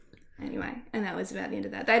boat. Anyway, and that was about the end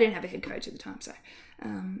of that. They didn't have a head coach at the time, so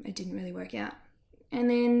it didn't really work out. And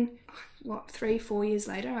then, 3-4 years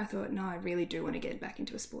later, I thought, no, I really do want to get back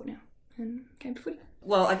into a sport now, and came to footy.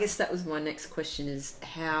 Well, I guess that was my next question, is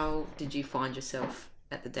how did you find yourself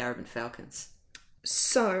at the Darebin Falcons?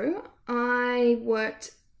 So I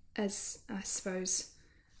worked as, I suppose,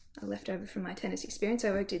 a leftover from my tennis experience.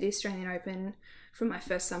 I worked at the Australian Open from my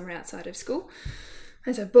first summer outside of school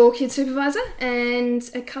as a ball kid supervisor, and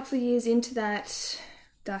a couple of years into that,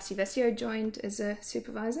 Darcy Vestio joined as a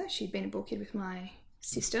supervisor. She'd been a ball kid with my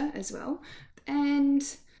sister as well, and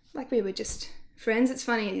like we were just friends. It's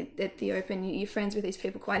funny, at the Open you're friends with these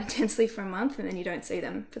people quite intensely for a month and then you don't see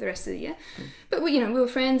them for the rest of the year. But we were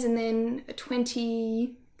friends, and then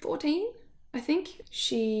 2014 I think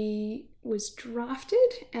she was drafted,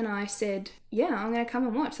 and I said, yeah, I'm going to come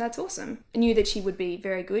and watch, that's awesome. I knew that she would be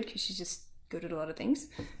very good because she's just good at a lot of things,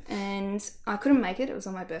 and I couldn't make it. It was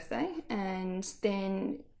on my birthday, and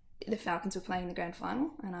then the Falcons were playing the grand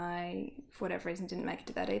final, and I, for whatever reason, didn't make it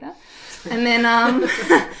to that either. And then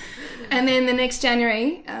and then the next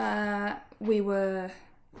January we were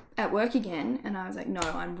at work again, and I was like, no,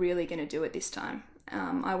 I'm really going to do it this time.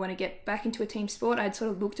 I want to get back into a team sport. I'd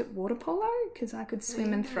sort of looked at water polo because I could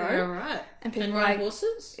swim and throw. All right. And people And were ride like,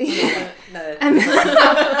 horses? no.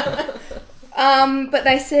 But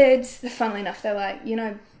they said, funnily enough, they're like,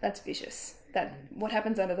 that's vicious. That what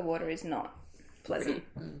happens under the water is not pleasant.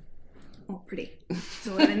 Or pretty. It's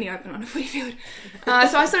all out in the open on a footy field.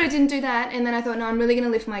 So I sort of didn't do that, and then I thought, no, I'm really going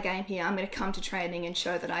to lift my game here. I'm going to come to training and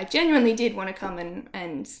show that I genuinely did want to come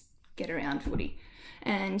and get around footy.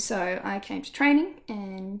 And so I came to training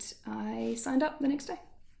and I signed up the next day.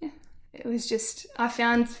 Yeah. It was just, I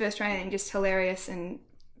found first training just hilarious and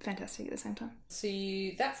fantastic at the same time. So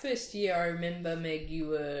that first year, I remember, Meg, you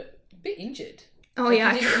were a bit injured. Oh, Like,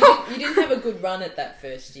 yeah. You didn't have a good run at that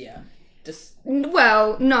first year. Just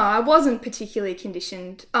Well, no, I wasn't particularly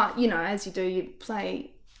conditioned. As you do, you play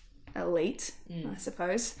elite, I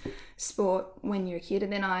suppose, sport when you're a kid,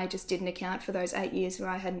 and then I just didn't account for those 8 years where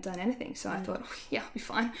I hadn't done anything. So I thought, yeah, I'll be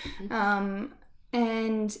fine.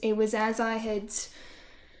 And it was as I had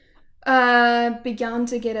begun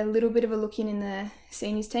to get a little bit of a look in the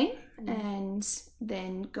seniors team, and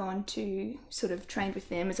then gone to sort of train with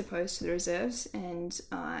them as opposed to the reserves, and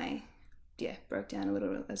I broke down a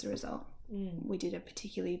little as a result. We did a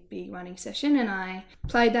particularly big running session, and I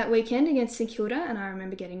played that weekend against St Kilda, and I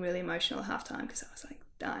remember getting really emotional at half-time because I was like,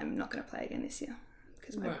 I'm not going to play again this year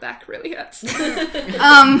because my back really hurts. So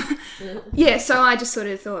I just sort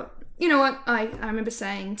of thought, you know what, I remember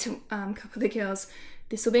saying to a couple of the girls,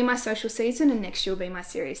 this will be my social season and next year will be my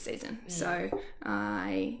serious season. So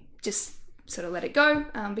I just sort of let it go,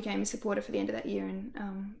 became a supporter for the end of that year, and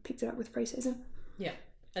picked it up with pre-season. Yeah.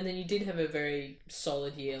 And then you did have a very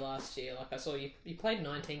solid year last year. Like I saw you played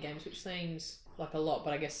 19 games, which seems like a lot,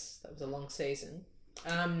 but I guess that was a long season.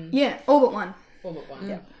 All but one. All but one.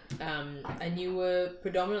 Yeah. And you were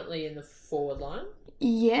predominantly in the forward line?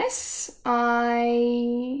 Yes,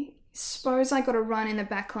 I suppose I got a run in the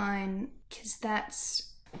back line because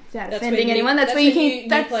that's without offending anyone. That's where you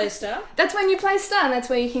play a star? That's when you play star, and that's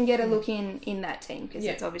where you can get a look in that team because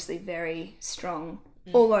it's obviously very strong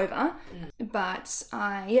all over. But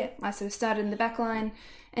I sort of started in the back line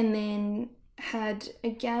and then had a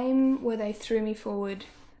game where they threw me forward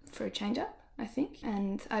for a change-up, I think,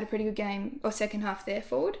 and I had a pretty good game, or second half there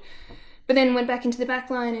forward. But then went back into the back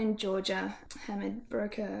line, and Georgia Hammond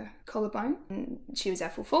broke her collarbone, and she was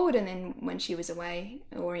at full forward, and then when she was away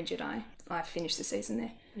or injured, I finished the season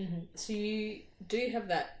there. So you do have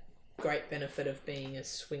that great benefit of being a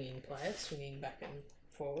swinging player, swinging back and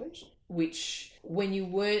forward, which when you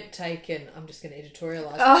weren't taken, I'm just going to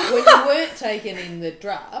editorialise, when you weren't taken in the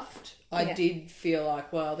draft, I did feel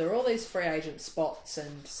like, well, there are all these free agent spots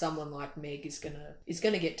and someone like Meg is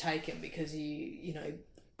gonna get taken because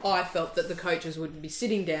I felt that the coaches would be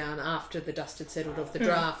sitting down after the dust had settled off the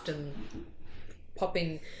draft and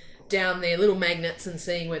popping down their little magnets and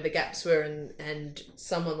seeing where the gaps were, and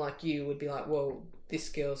someone like you would be like, well, this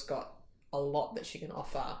girl's got a lot that she can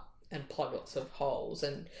offer and plug lots of holes.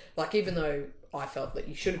 And like, even though I felt that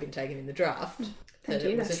you should have been taken in the draft, Thank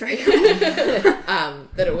you, that's very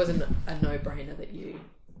that it wasn't a no-brainer that you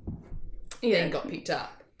then got picked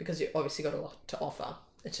up, because you obviously got a lot to offer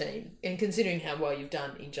a team, and considering how well you've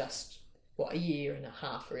done in just a year and a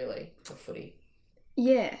half really of footy.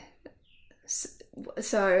 Yeah.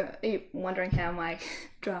 So are you wondering how my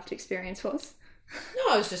draft experience was?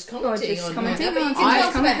 No, I was just commenting on commenting. How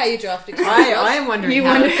about how your draft experience was. I am wondering. You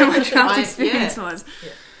wonder how my draft experience was.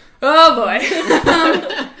 Yeah. Oh boy.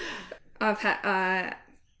 I've had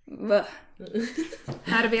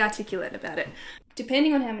how to be articulate about it.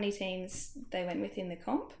 Depending on how many teams they went with in the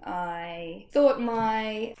comp, I thought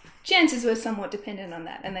my chances were somewhat dependent on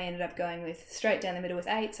that, and they ended up going with straight down the middle with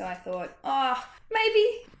 8. So I thought,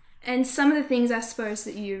 maybe. And some of the things I suppose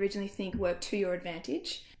that you originally think work to your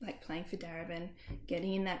advantage, like playing for Darebin,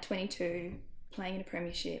 getting in that 22, playing in a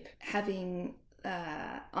premiership, having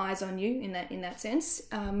eyes on you in that sense.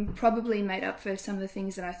 Probably made up for some of the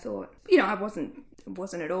things that I thought, I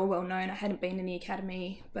wasn't at all well known. I hadn't been in the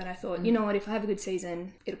academy, but I thought, you know what, if I have a good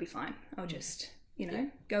season, it'll be fine. I'll just,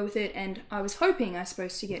 go with it. And I was hoping, I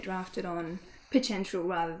suppose, to get drafted on potential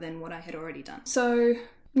rather than what I had already done. So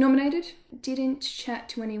nominated, didn't chat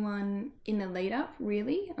to anyone in the lead up,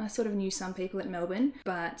 really. I sort of knew some people at Melbourne,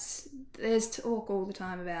 but there's talk all the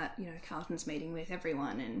time about, Carlton's meeting with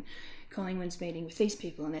everyone and Collingwood's meeting with these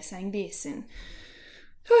people and they're saying this, and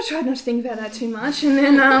so I tried not to think about that too much. And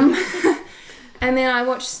then and then I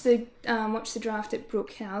watched the draft at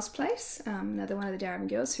Brooke Howe's place, another one of the Darebin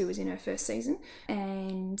girls who was in her first season,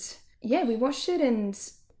 and yeah, we watched it, and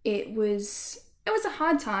it was a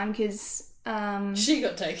hard time because she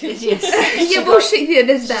got taken. Yes.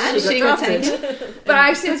 There's that. She got taken. But I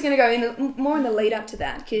actually was going to go more in the lead up to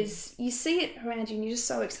that, because you see it around you and you're just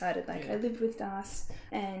so excited. Like, I lived with Das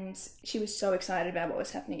and she was so excited about what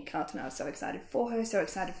was happening at Carlton. I was so excited for her, so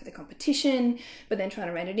excited for the competition, but then trying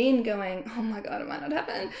to rein it in, going, oh my God, it might not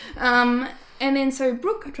happen. And then so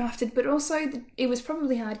Brooke got drafted, but also it was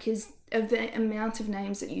probably hard because of the amount of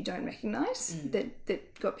names that you don't recognise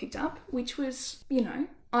that got picked up, which was,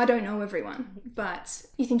 I don't know everyone, but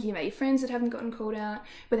you're thinking about your friends that haven't gotten called out,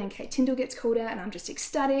 but then Kate Tyndall gets called out and I'm just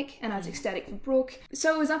ecstatic, and I was ecstatic for Brooke.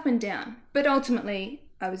 So it was up and down, but ultimately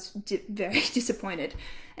I was very disappointed.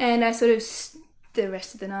 And I sort of, the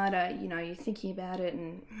rest of the night, you're thinking about it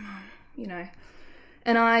and,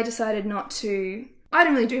 and I decided not to, I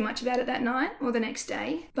didn't really do much about it that night or the next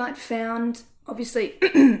day, but found, obviously,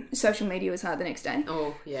 social media was hard the next day.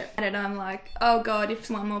 Oh, yeah. And I'm like, oh God, if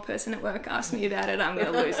one more person at work asks me about it, I'm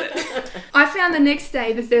going to lose it. I found the next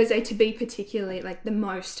day, the Thursday, to be particularly like the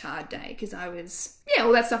most hard day, because I was,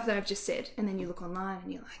 all that stuff that I've just said. And then you look online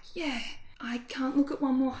and you're like, I can't look at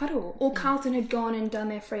one more huddle. Or Carlton had gone and done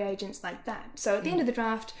their free agents like that. So at the end of the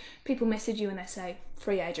draft, people message you and they say,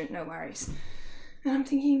 free agent, no worries. And I'm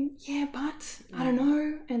thinking, but I don't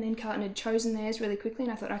know. And then Carlton had chosen theirs really quickly,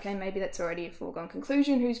 and I thought, okay, maybe that's already a foregone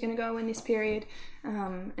conclusion, who's going to go in this period.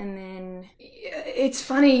 And then it's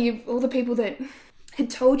funny, all the people that had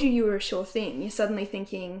told you were a sure thing, you're suddenly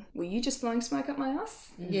thinking, were you just blowing smoke up my ass?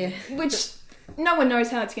 Yeah. Which no one knows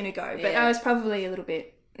how it's going to go, but I was probably a little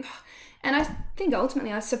bit... And I think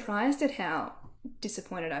ultimately I was surprised at how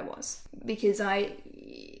disappointed I was, because I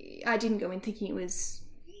didn't go in thinking it was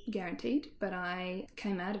guaranteed, but I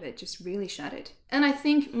came out of it just really shattered. And I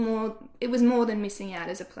think it was more than missing out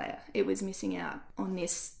as a player. It was missing out on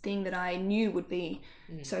this thing that I knew would be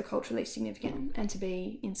so culturally significant, and to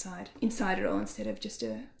be inside it all instead of just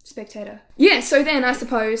a spectator. So then I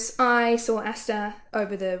suppose I saw Asta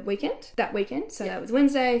over that weekend. So that was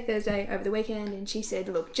Wednesday, Thursday, over the weekend, and she said,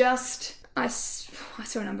 look, I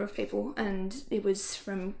saw a number of people, and it was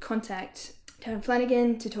from contact Darren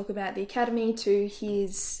Flanagan to talk about the academy, to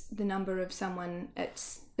here's the number of someone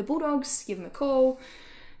at the Bulldogs, give them a call.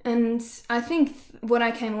 And I think what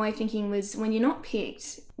I came away thinking was, when you're not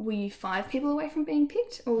picked, were you 5 people away from being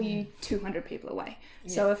picked, or were you 200 people away?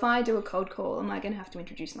 Yeah. So if I do a cold call, am I going to have to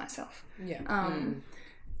introduce myself?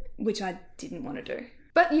 Which I didn't want to do.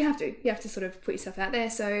 But you have to sort of put yourself out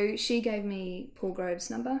there. So she gave me Paul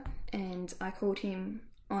Grove's number, and I called him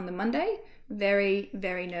on the Monday. Very,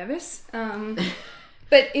 very nervous.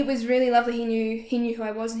 But it was really lovely. He knew who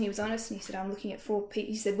I was, and he was honest, and he said, I'm looking at 4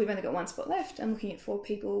 people. He said, we've only got 1 spot left. I'm looking at 4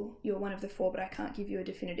 people. You're one of the 4, but I can't give you a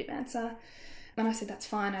definitive answer. And I said, that's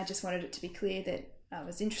fine. I just wanted it to be clear that I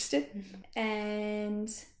was interested.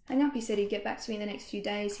 And hang up. He said he'd get back to me in the next few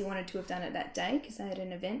days. He wanted to have done it that day because they had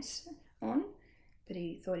an event on, but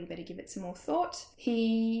he thought he'd better give it some more thought.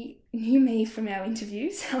 He knew me from our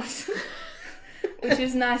interviews, which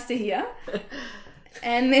was nice to hear.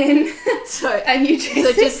 And then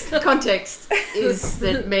just context is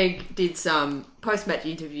that Meg did some post-match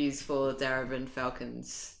interviews for the Darebin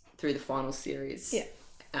Falcons through the final series.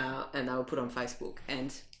 And they were put on Facebook,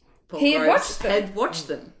 and Paul Groves had watched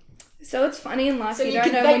them. So it's funny in life, so you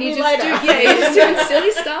don't know when you just you're just doing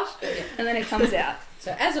silly stuff, and then it comes out.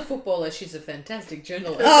 So as a footballer, she's a fantastic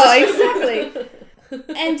journalist. Oh,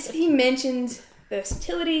 exactly. And he mentioned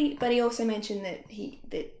versatility, but he also mentioned that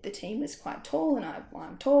the team was quite tall, and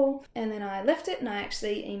I'm tall. And then I left it, and I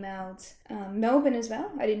actually emailed Melbourne as well.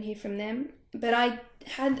 I didn't hear from them, but I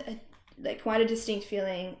had quite a distinct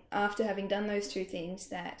feeling after having done those 2 things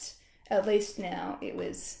that at least now it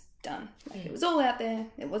was done. It was all out there.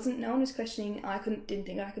 It wasn't. No one was questioning. Didn't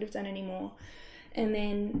think I could have done any more. And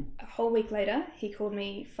then a whole week later, he called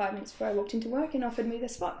me 5 minutes before I walked into work and offered me the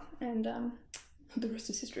spot, and the rest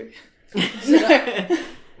is history.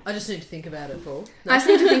 I just need to think about it, Paul. I just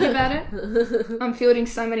need to think about it. I'm fielding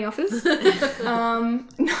so many offers.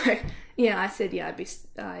 No. Yeah, I said, yeah,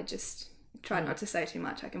 I just tried not to say too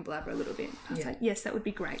much. I can blabber a little bit. I was like, yes, that would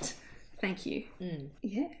be great. Thank you.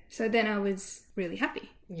 Yeah. So then I was really happy.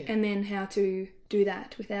 Yeah. And then how to do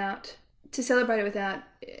that to celebrate it without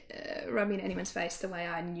rubbing in anyone's face the way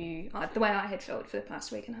I had felt for the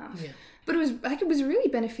past week and a half. Yeah. But it was a really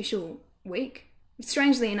beneficial week,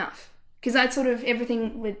 strangely enough, because I'd sort of,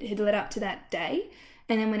 everything had led up to that day.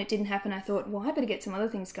 And then when it didn't happen, I thought, well, I better get some other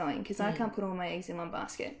things going because I can't put all my eggs in one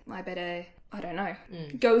basket. I better, I don't know,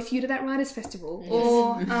 go with you to that writers' festival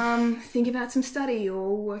or think about some study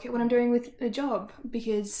or work out what I'm doing with a job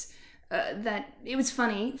because that it was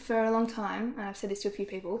funny for a long time. And I've said this to a few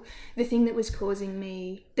people. The thing that was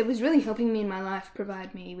that was really helping me in my life,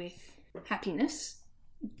 provide me with happiness,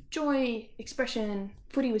 joy, expression.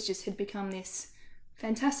 Footy had become this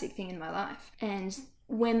fantastic thing in my life. And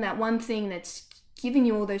when that one thing that's giving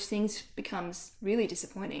you all those things becomes really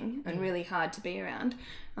disappointing and really hard to be around,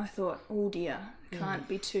 I thought, oh dear, can't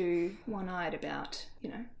be too one-eyed about,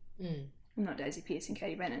 I'm not Daisy Pearce and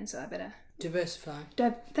Katie Brennan, so I better... Diversify.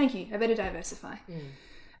 Thank you. I better diversify.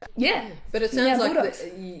 Yeah. But it sounds like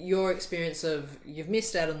your experience of you've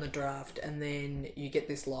missed out on the draft and then you get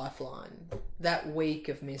this lifeline. That week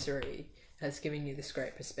of misery has given you this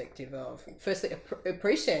great perspective of, firstly,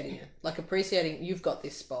 appreciating it. Like appreciating you've got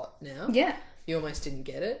this spot now. Yeah. You almost didn't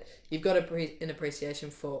get it. You've got an appreciation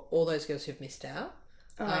for all those girls who've missed out.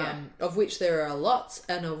 Of which there are lots,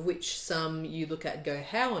 and of which some you look at and go,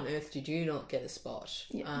 how on earth did you not get a spot?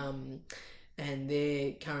 Yeah. And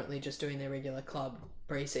they're currently just doing their regular club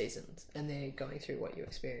pre-seasons and they're going through what you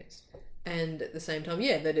experienced. And at the same time,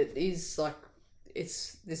 that it is like,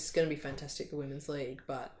 this is going to be fantastic, the Women's League,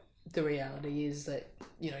 but the reality is that,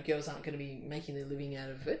 girls aren't going to be making their living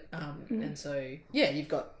out of it. And so, you've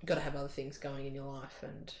got to have other things going in your life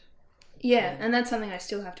and... Yeah, and that's something I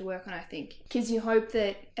still have to work on, I think. Because you hope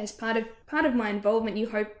that as part of my involvement, you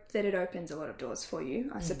hope that it opens a lot of doors for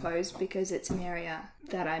you, I suppose, because it's an area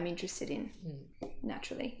that I'm interested in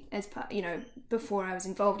naturally. As part, before I was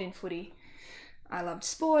involved in footy, I loved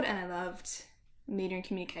sport and I loved media and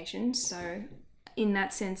communications. So in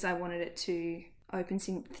that sense, I wanted it to open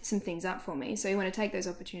some things up for me. So you want to take those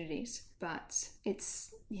opportunities, but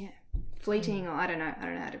it's fleeting, or I don't know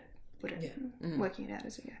how to put it. Working it out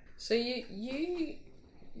as we go. So you're in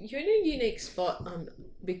a unique spot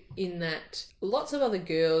in that lots of other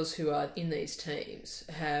girls who are in these teams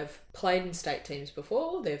have played in state teams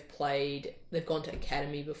before. They've gone to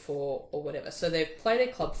academy before or whatever. So they've played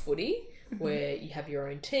a club footy where you have your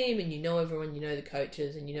own team and you know everyone, you know the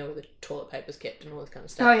coaches, and you know where the toilet paper's kept and all this kind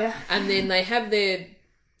of stuff. Oh yeah. And then they have their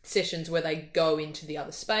sessions where they go into the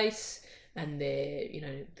other space and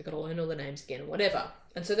they've got to learn all the names again or whatever.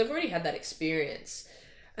 And so they've already had that experience.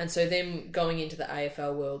 And so them going into the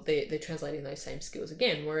AFL world, they're translating those same skills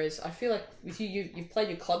again. Whereas I feel like with you've played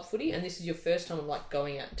your club footy and this is your first time of like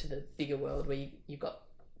going out to the bigger world where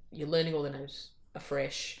you're learning all the names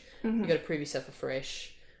afresh. You've got to prove yourself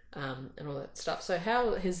afresh, and all that stuff. So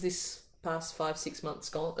how has this past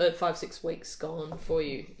 5-6 weeks gone for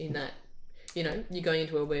you in that, you're going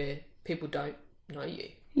into a where people don't know you?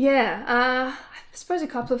 Yeah, I suppose a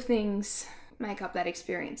couple of things make up that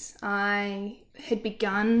experience. I had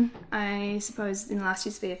begun, I suppose, in last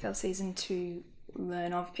year's VFL season to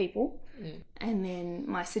learn of people, and then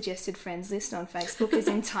my suggested friends list on Facebook is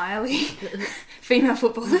entirely female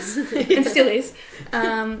footballers, and still is.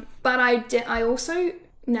 But I also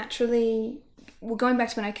naturally, going back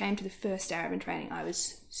to when I came to the first Darebin training, I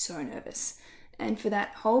was so nervous, and for that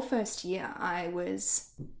whole first year, I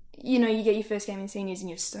was... you get your first game in seniors and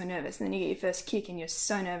you're so nervous, and then you get your first kick and you're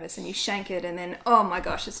so nervous and you shank it, and then, oh my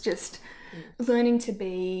gosh, it's just learning to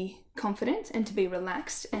be confident and to be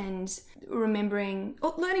relaxed and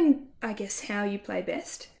learning, I guess, how you play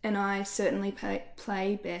best. And I certainly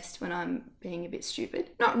play best when I'm being a bit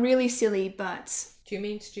stupid. Not really silly, but... Do you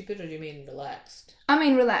mean stupid or do you mean relaxed? I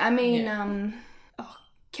mean relaxed.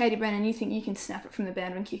 Katie Brennan, you think you can snap it from the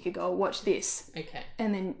boundary and kick a goal, watch this. Okay.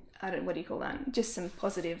 And then, what do you call that? Just some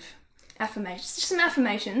positive affirmations. Just some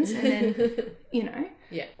affirmations, and then,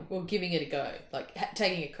 Yeah, well, giving it a go. Like,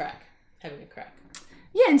 taking a crack. Having a crack.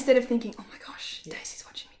 Yeah, instead of thinking, oh my gosh, Daisy's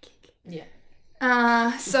watching me kick.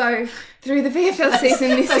 Yeah. So, through the VFL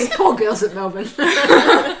season this year... Those poor girls at Melbourne.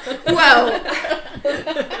 Well...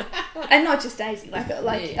 and not just Daisy,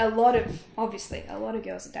 a lot of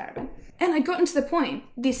girls at Darebin. And I'd gotten to the point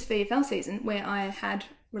this VFL season where I had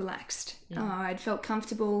relaxed. I'd felt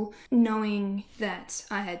comfortable knowing that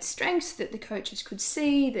I had strengths that the coaches could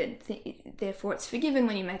see, that therefore it's forgiven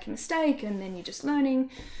when you make a mistake and then you're just learning,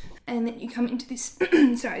 and then you come into this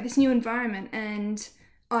this new environment, and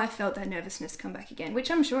I felt that nervousness come back again, which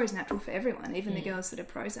I'm sure is natural for everyone, even the girls that are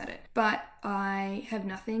pros at it. But I have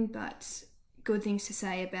nothing but good things to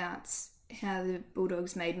say about how the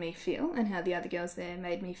Bulldogs made me feel and how the other girls there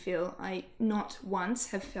made me feel. I not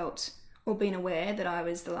once have felt or been aware that I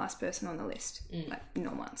was the last person on the list. Like,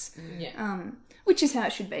 not once. Which is how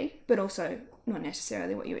it should be, but also not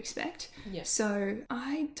necessarily what you expect. So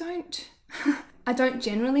I don't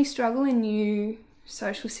generally struggle in new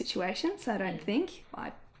social situations, I don't think.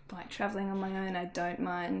 I like travelling on my own. I don't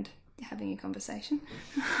mind having a conversation.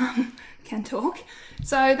 Can talk.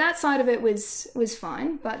 So that side of it was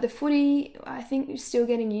fine, but the footy, I think you're still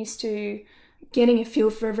getting used to getting a feel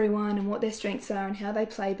for everyone and what their strengths are and how they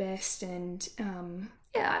play best. And I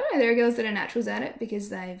don't know, there are girls that are naturals at it because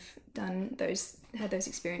they've had those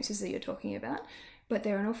experiences that you're talking about, but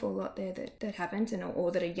there are an awful lot there that haven't,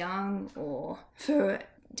 or that are young, or for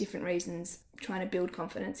different reasons trying to build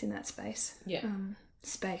confidence in that space.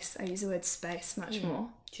 Space, I use the word space much more.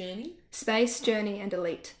 Journey? Space, journey, and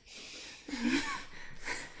elite.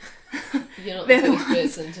 You're not the first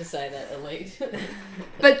person to say that, elite.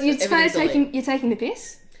 But you're kind of taking the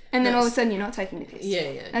piss, and then all of a sudden you're not taking the piss.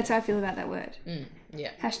 Yeah. That's how I feel about that word.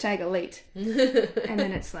 Hashtag elite. And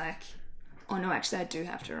then it's like, oh no, actually I do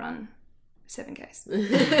have to run 7Ks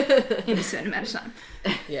in a certain amount of time.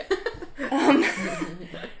 Yeah.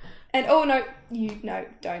 And oh no,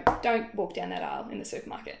 don't walk down that aisle in the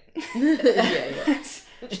supermarket.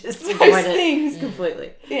 Just those avoid things it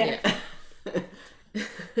completely. Yeah.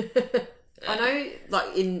 I know,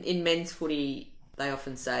 like in men's footy, they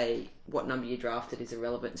often say what number you drafted is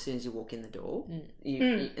irrelevant as soon as you walk in the door.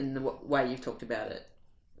 And the way you've talked about it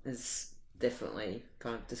is definitely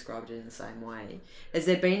kind of described it in the same way. Has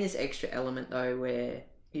there been this extra element though, where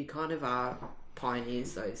you kind of are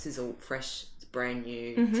pioneers? Though this is all fresh, it's brand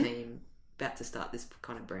new team about to start this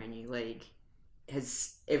kind of brand new league.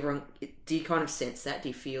 Has everyone? Do you kind of sense that? Do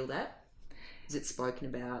you feel that? Is it spoken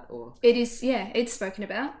about, or it is? Yeah, it's spoken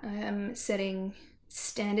about. Setting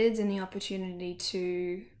standards and the opportunity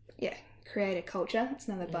to create a culture. It's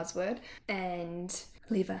another buzzword, and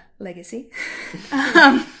leave a legacy.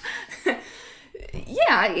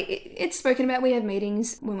 It's spoken about. We have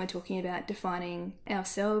meetings when we're talking about defining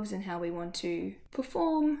ourselves and how we want to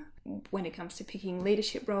perform. When it comes to picking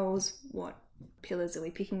leadership roles, what pillars are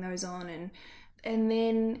we picking those on? And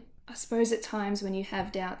then I suppose at times when you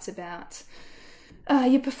have doubts about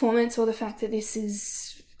your performance, or the fact that this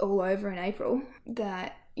is all over in April,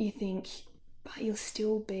 that you think, but you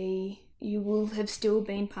will have still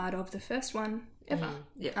been part of the first one ever.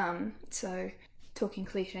 So talking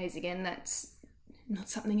cliches again, that's not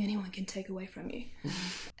something anyone can take away from you.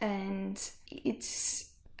 And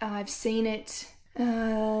I've seen it.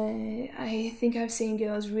 I think I've seen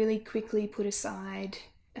girls really quickly put aside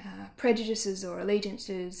prejudices or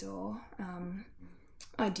allegiances or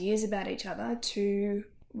ideas about each other to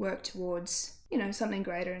work towards, something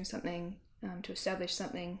greater and something to establish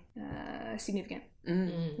something significant.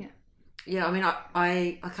 Yeah, I mean,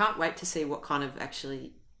 I can't wait to see what kind of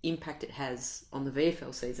actually impact it has on the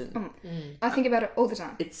VFL season. I think about it all the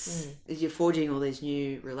time. It's you're forging all these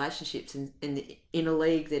new relationships in a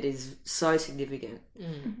league that is so significant,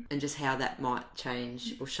 and just how that might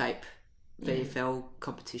change or shape VFL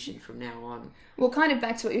competition from now on. Well, kind of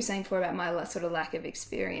back to what you were saying before about my sort of lack of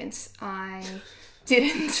experience. I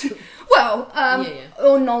didn't,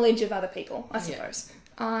 or knowledge of other people, I suppose.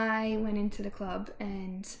 I went into the club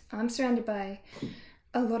and I'm surrounded by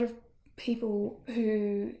a lot of people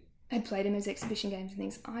who had played in those exhibition games and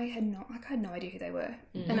things. I had no idea who they were.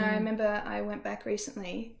 And I remember I went back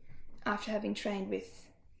recently after having trained with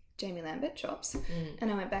Jamie Lambert, Chops,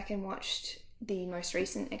 and I went back and watched the most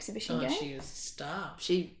recent exhibition game. She was a star.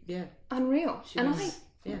 Unreal.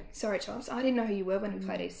 Sorry, Chops, I didn't know who you were when we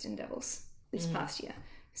played Eastern Devils this past year.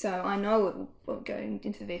 So I know what going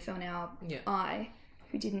into the VFL now, I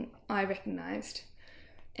recognised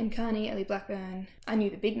Mkani, Ellie Blackburn. I knew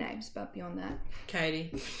the big names, but beyond that,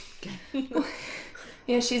 Katie.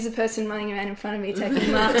 Yeah, she's the person running around in front of me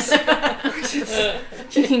taking marks, just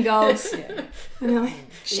kicking goals. Yeah. And I'm like,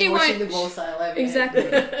 she won't. Watching the ball sail over.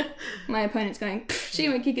 Exactly. My opponent's going, she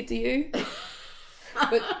won't kick it to you.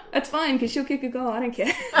 But that's fine because she'll kick a goal. I don't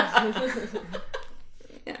care.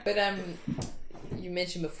 But you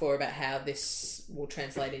mentioned before about how this will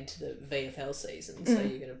translate into the VFL season. So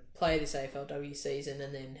you're going to play this AFLW season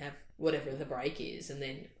and then have whatever the break is, and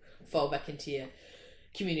then fall back into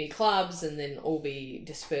community clubs and then all be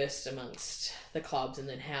dispersed amongst the clubs, and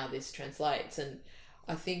then how this translates. And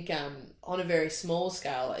I think on a very small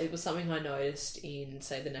scale, it was something I noticed in,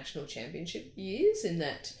 say, the national championship years, in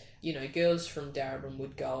that, you know, girls from Darebin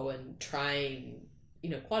would go and train, you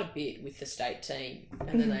know, quite a bit with the state team,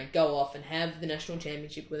 and then they go off and have the national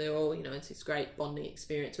championship where they're all, you know, it's this great bonding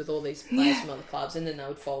experience with all these players from other clubs, and then they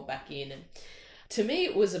would fall back in. And to me,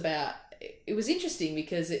 it was interesting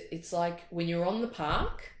because it's like when you're on the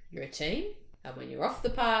park, you're a team, and when you're off the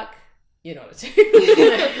park, you're not a team.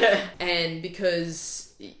 And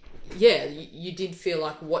because, yeah, you did feel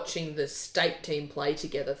like watching the state team play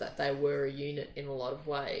together, that they were a unit in a lot of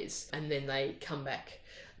ways, and then they come back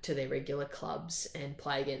to their regular clubs and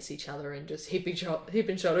play against each other and just hip and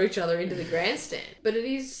shoulder each other into the grandstand. But it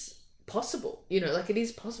is possible, you know, like it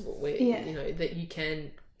is possible where, you know, that you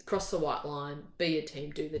can cross the white line, be a team,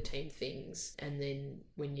 do the team things, and then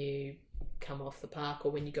when you come off the park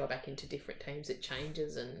or when you go back into different teams, it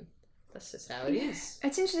changes, and that's just how it is.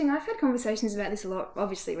 It's interesting. I've had conversations about this a lot,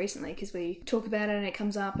 obviously, recently, because we talk about it and it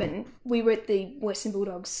comes up. And we were at the Western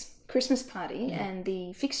Bulldogs Christmas party, and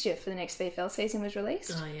the fixture for the next VFL season was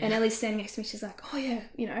released. Oh, yeah. And Ellie's standing next to me. She's like, oh, yeah,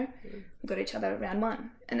 you know, we got each other round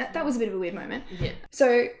one. And that was a bit of a weird moment. Yeah.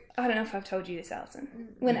 So I don't know if I've told you this,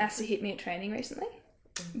 Alison. When Asta hit me at training recently,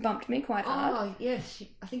 bumped me quite hard. Oh, yes,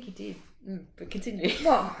 I think you did. But continue.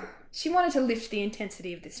 Well, she wanted to lift the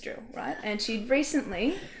intensity of this drill, right? And she'd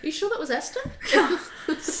recently... Are you sure that was Esther?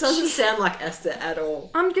 Doesn't sound like Esther at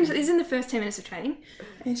all. I'm going to... It's in the first 10 minutes of training.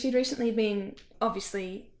 And she'd recently been,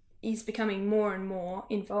 obviously, is becoming more and more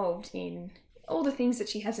involved in all the things that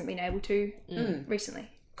she hasn't been able to recently.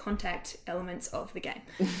 Contact elements of the game.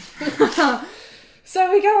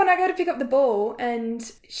 So we go and I go to pick up the ball,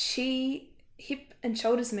 and she hip and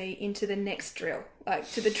shoulders me into the next drill, like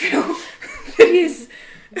to the drill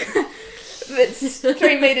that's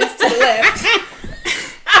 3 meters to the left.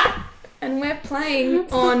 And we're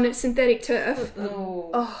playing on synthetic turf.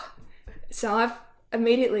 So I've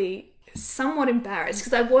immediately somewhat embarrassed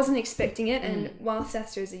because I wasn't expecting it, and whilst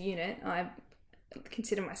Asta is a unit, I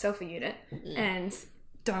consider myself a unit and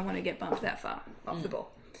don't want to get bumped that far off the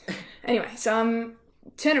ball. Anyway, so I'm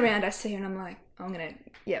turn around, I see her, and I'm like,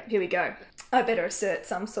 here we go. I better assert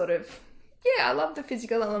some sort of, I love the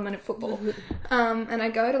physical element of football. And I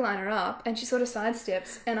go to line her up, and she sort of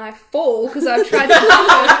sidesteps, and I fall because I've tried to jump her,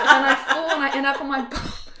 and I fall and I end up on my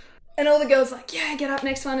butt. And all the girls are like, yeah, get up,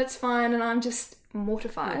 next one, it's fine. And I'm just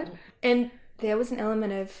mortified. And there was an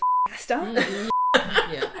element of Asta. I really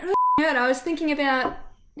hurt. I was thinking about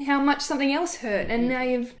how much something else hurt, and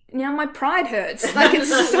now my pride hurts. Like,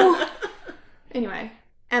 it's still... Anyway,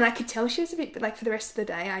 and I could tell she was a bit, but like for the rest of the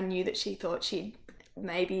day, I knew that she thought she'd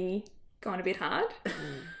maybe gone a bit hard. It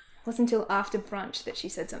wasn't until after brunch that she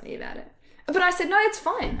said something about it. But I said, no, it's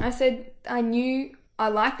fine. I said, I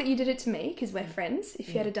like that you did it to me because we're friends.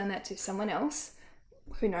 If you had done that to someone else,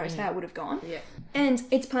 who knows how it would have gone. Yeah. And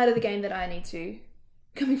it's part of the game that I need to,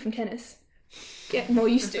 coming from tennis, get more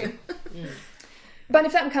used to. But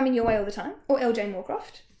if that were coming your way all the time, or LJ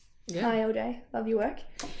Moorcroft. Yeah. Hi, LJ. Love your work.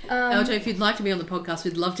 LJ, if you'd like to be on the podcast,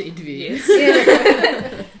 we'd love to interview you.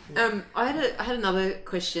 I had another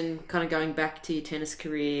question, kind of going back to your tennis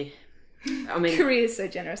career. I mean, career is so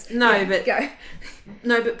generous.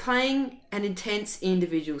 But playing an intense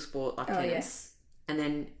individual sport like tennis, and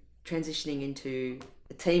then transitioning into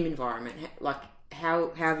a team environment, like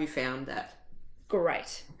how have you found that?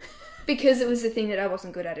 Great, because it was the thing that I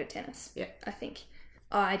wasn't good at tennis. Yeah, I think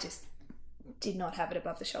I just did not have it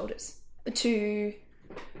above the shoulders. I don't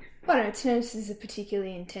know, tennis is a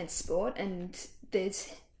particularly intense sport, and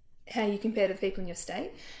there's how you compare to the people in your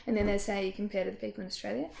state, and then there's how you compare to the people in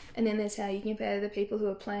Australia, and then there's how you compare to the people who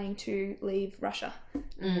are playing to leave Russia,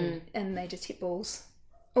 and they just hit balls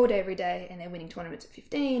all day, every day, and they're winning tournaments at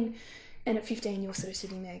 15, and at 15 you're sort of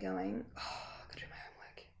sitting there going, I've got to do my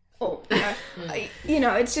homework.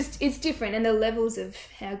 It's different, and the levels of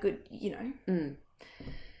how good,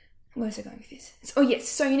 Where's I going with this?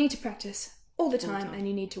 So you need to practice all the time, and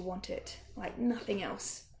you need to want it like nothing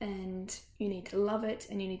else, and you need to love it,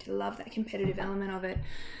 and you need to love that competitive element of it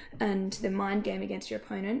and the mind game against your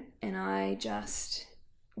opponent. And I just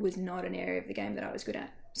was not an area of the game that I was good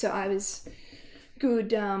at. So I was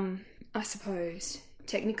good, I suppose,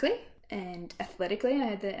 technically and athletically. I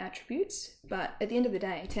had the attributes, but at the end of the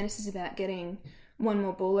day, tennis is about getting one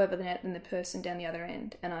more ball over the net than the person down the other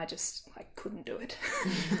end, and I just couldn't do it.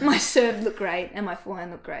 My serve looked great and my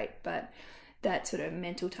forehand looked great, but that sort of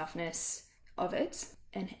mental toughness of it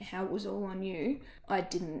and how it was all on you, I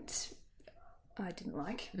didn't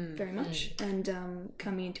like very much. And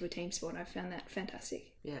coming into a team sport, I found that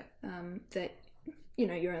fantastic. Yeah. That you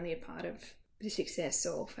know, you're only a part of the success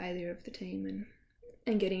or failure of the team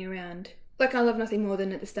and getting around. Like, I love nothing more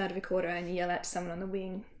than at the start of a quarter and you yell out to someone on the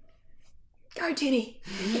wing, "Go, Tinny!"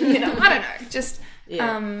 You know, I don't know. Just,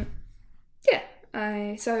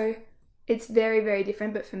 so it's very, very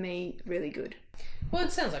different, but for me, really good. Well,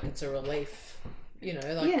 it sounds like it's a relief, you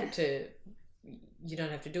know, like you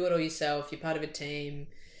don't have to do it all yourself. You're part of a team.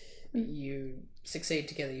 You succeed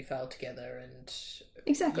together, you fail together, and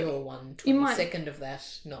exactly. you're 1/22 of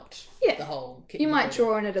that, not the whole kit. You might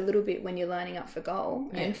draw on it a little bit when you're lining up for goal,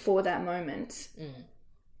 and for that moment,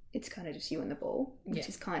 it's kind of just you and the ball, which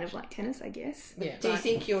is kind of like tennis, I guess. Yeah. Do you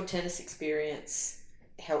think your tennis experience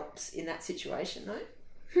helps in that situation,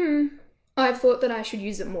 though? I've thought that I should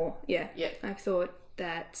use it more, yeah. I've thought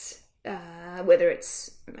that whether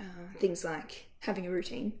it's things like having a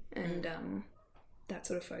routine and that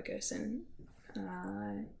sort of focus, and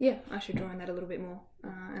I should draw on that a little bit more,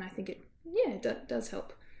 and I think it does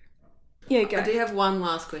help. Yeah, go. I do have one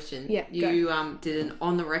last question. Yeah, you did an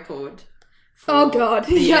on the record. Oh God!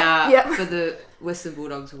 For the Western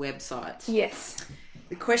Bulldogs website. Yes.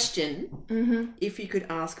 The question: if you could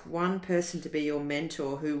ask one person to be your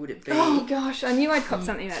mentor, who would it be? Oh gosh, I knew I'd cop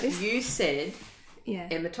something about this. You said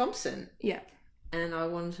Emma Thompson. Yeah. And I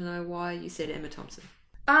wanted to know why you said Emma Thompson.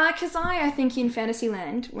 Because I think in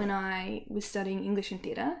Fantasyland, when I was studying English and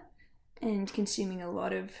theatre and consuming a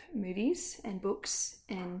lot of movies and books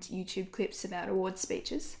and YouTube clips about award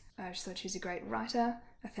speeches, I just thought she was a great writer,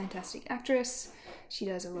 a fantastic actress. She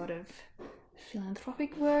does a lot of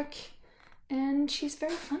philanthropic work and she's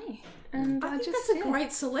very funny. And I think that's a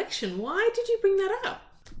great selection. Why did you bring that up?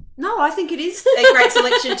 No, I think it is a great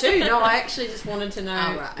selection too. No, I actually just wanted to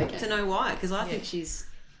know to know why, because I think she's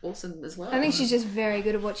awesome as well. I think she's just very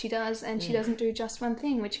good at what she does, and she doesn't do just one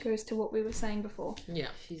thing, which goes to what we were saying before. Yeah,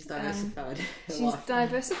 she's diversified. She's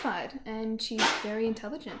diversified, and she's very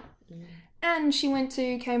intelligent. And she went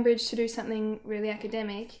to Cambridge to do something really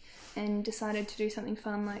academic, and decided to do something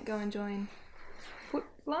fun, like go and join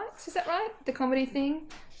Footlights. Is that right? The comedy thing.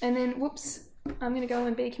 And then, whoops, I'm going to go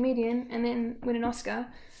and be a comedian, and then win an Oscar.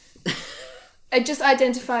 I just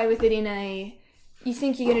identify with it in you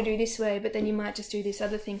think you're going to do this way, but then you might just do this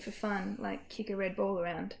other thing for fun, like kick a red ball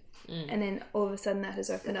around. And then all of a sudden that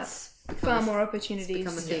has opened up far more opportunities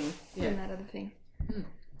than that other thing.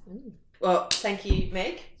 Well, thank you,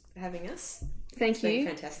 Meg, for having us. Thank you. It's been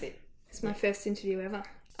fantastic. It's my first interview ever,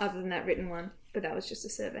 other than that written one, but that was just a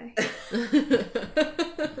survey.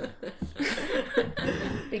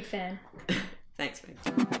 Big fan. Thanks, Meg.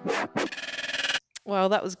 Well,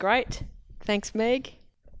 that was great. Thanks, Meg.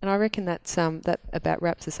 And I reckon that about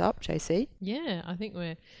wraps us up, JC. Yeah, I think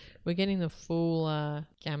we're getting the full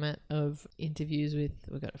gamut of interviews with.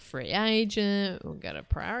 We've got a free agent, we've got a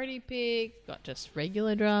priority pick, got just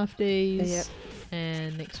regular draftees. Yep.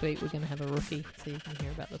 And next week we're going to have a rookie, so you can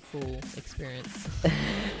hear about the full experience.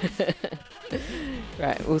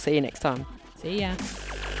 Right, we'll see you next time. See ya.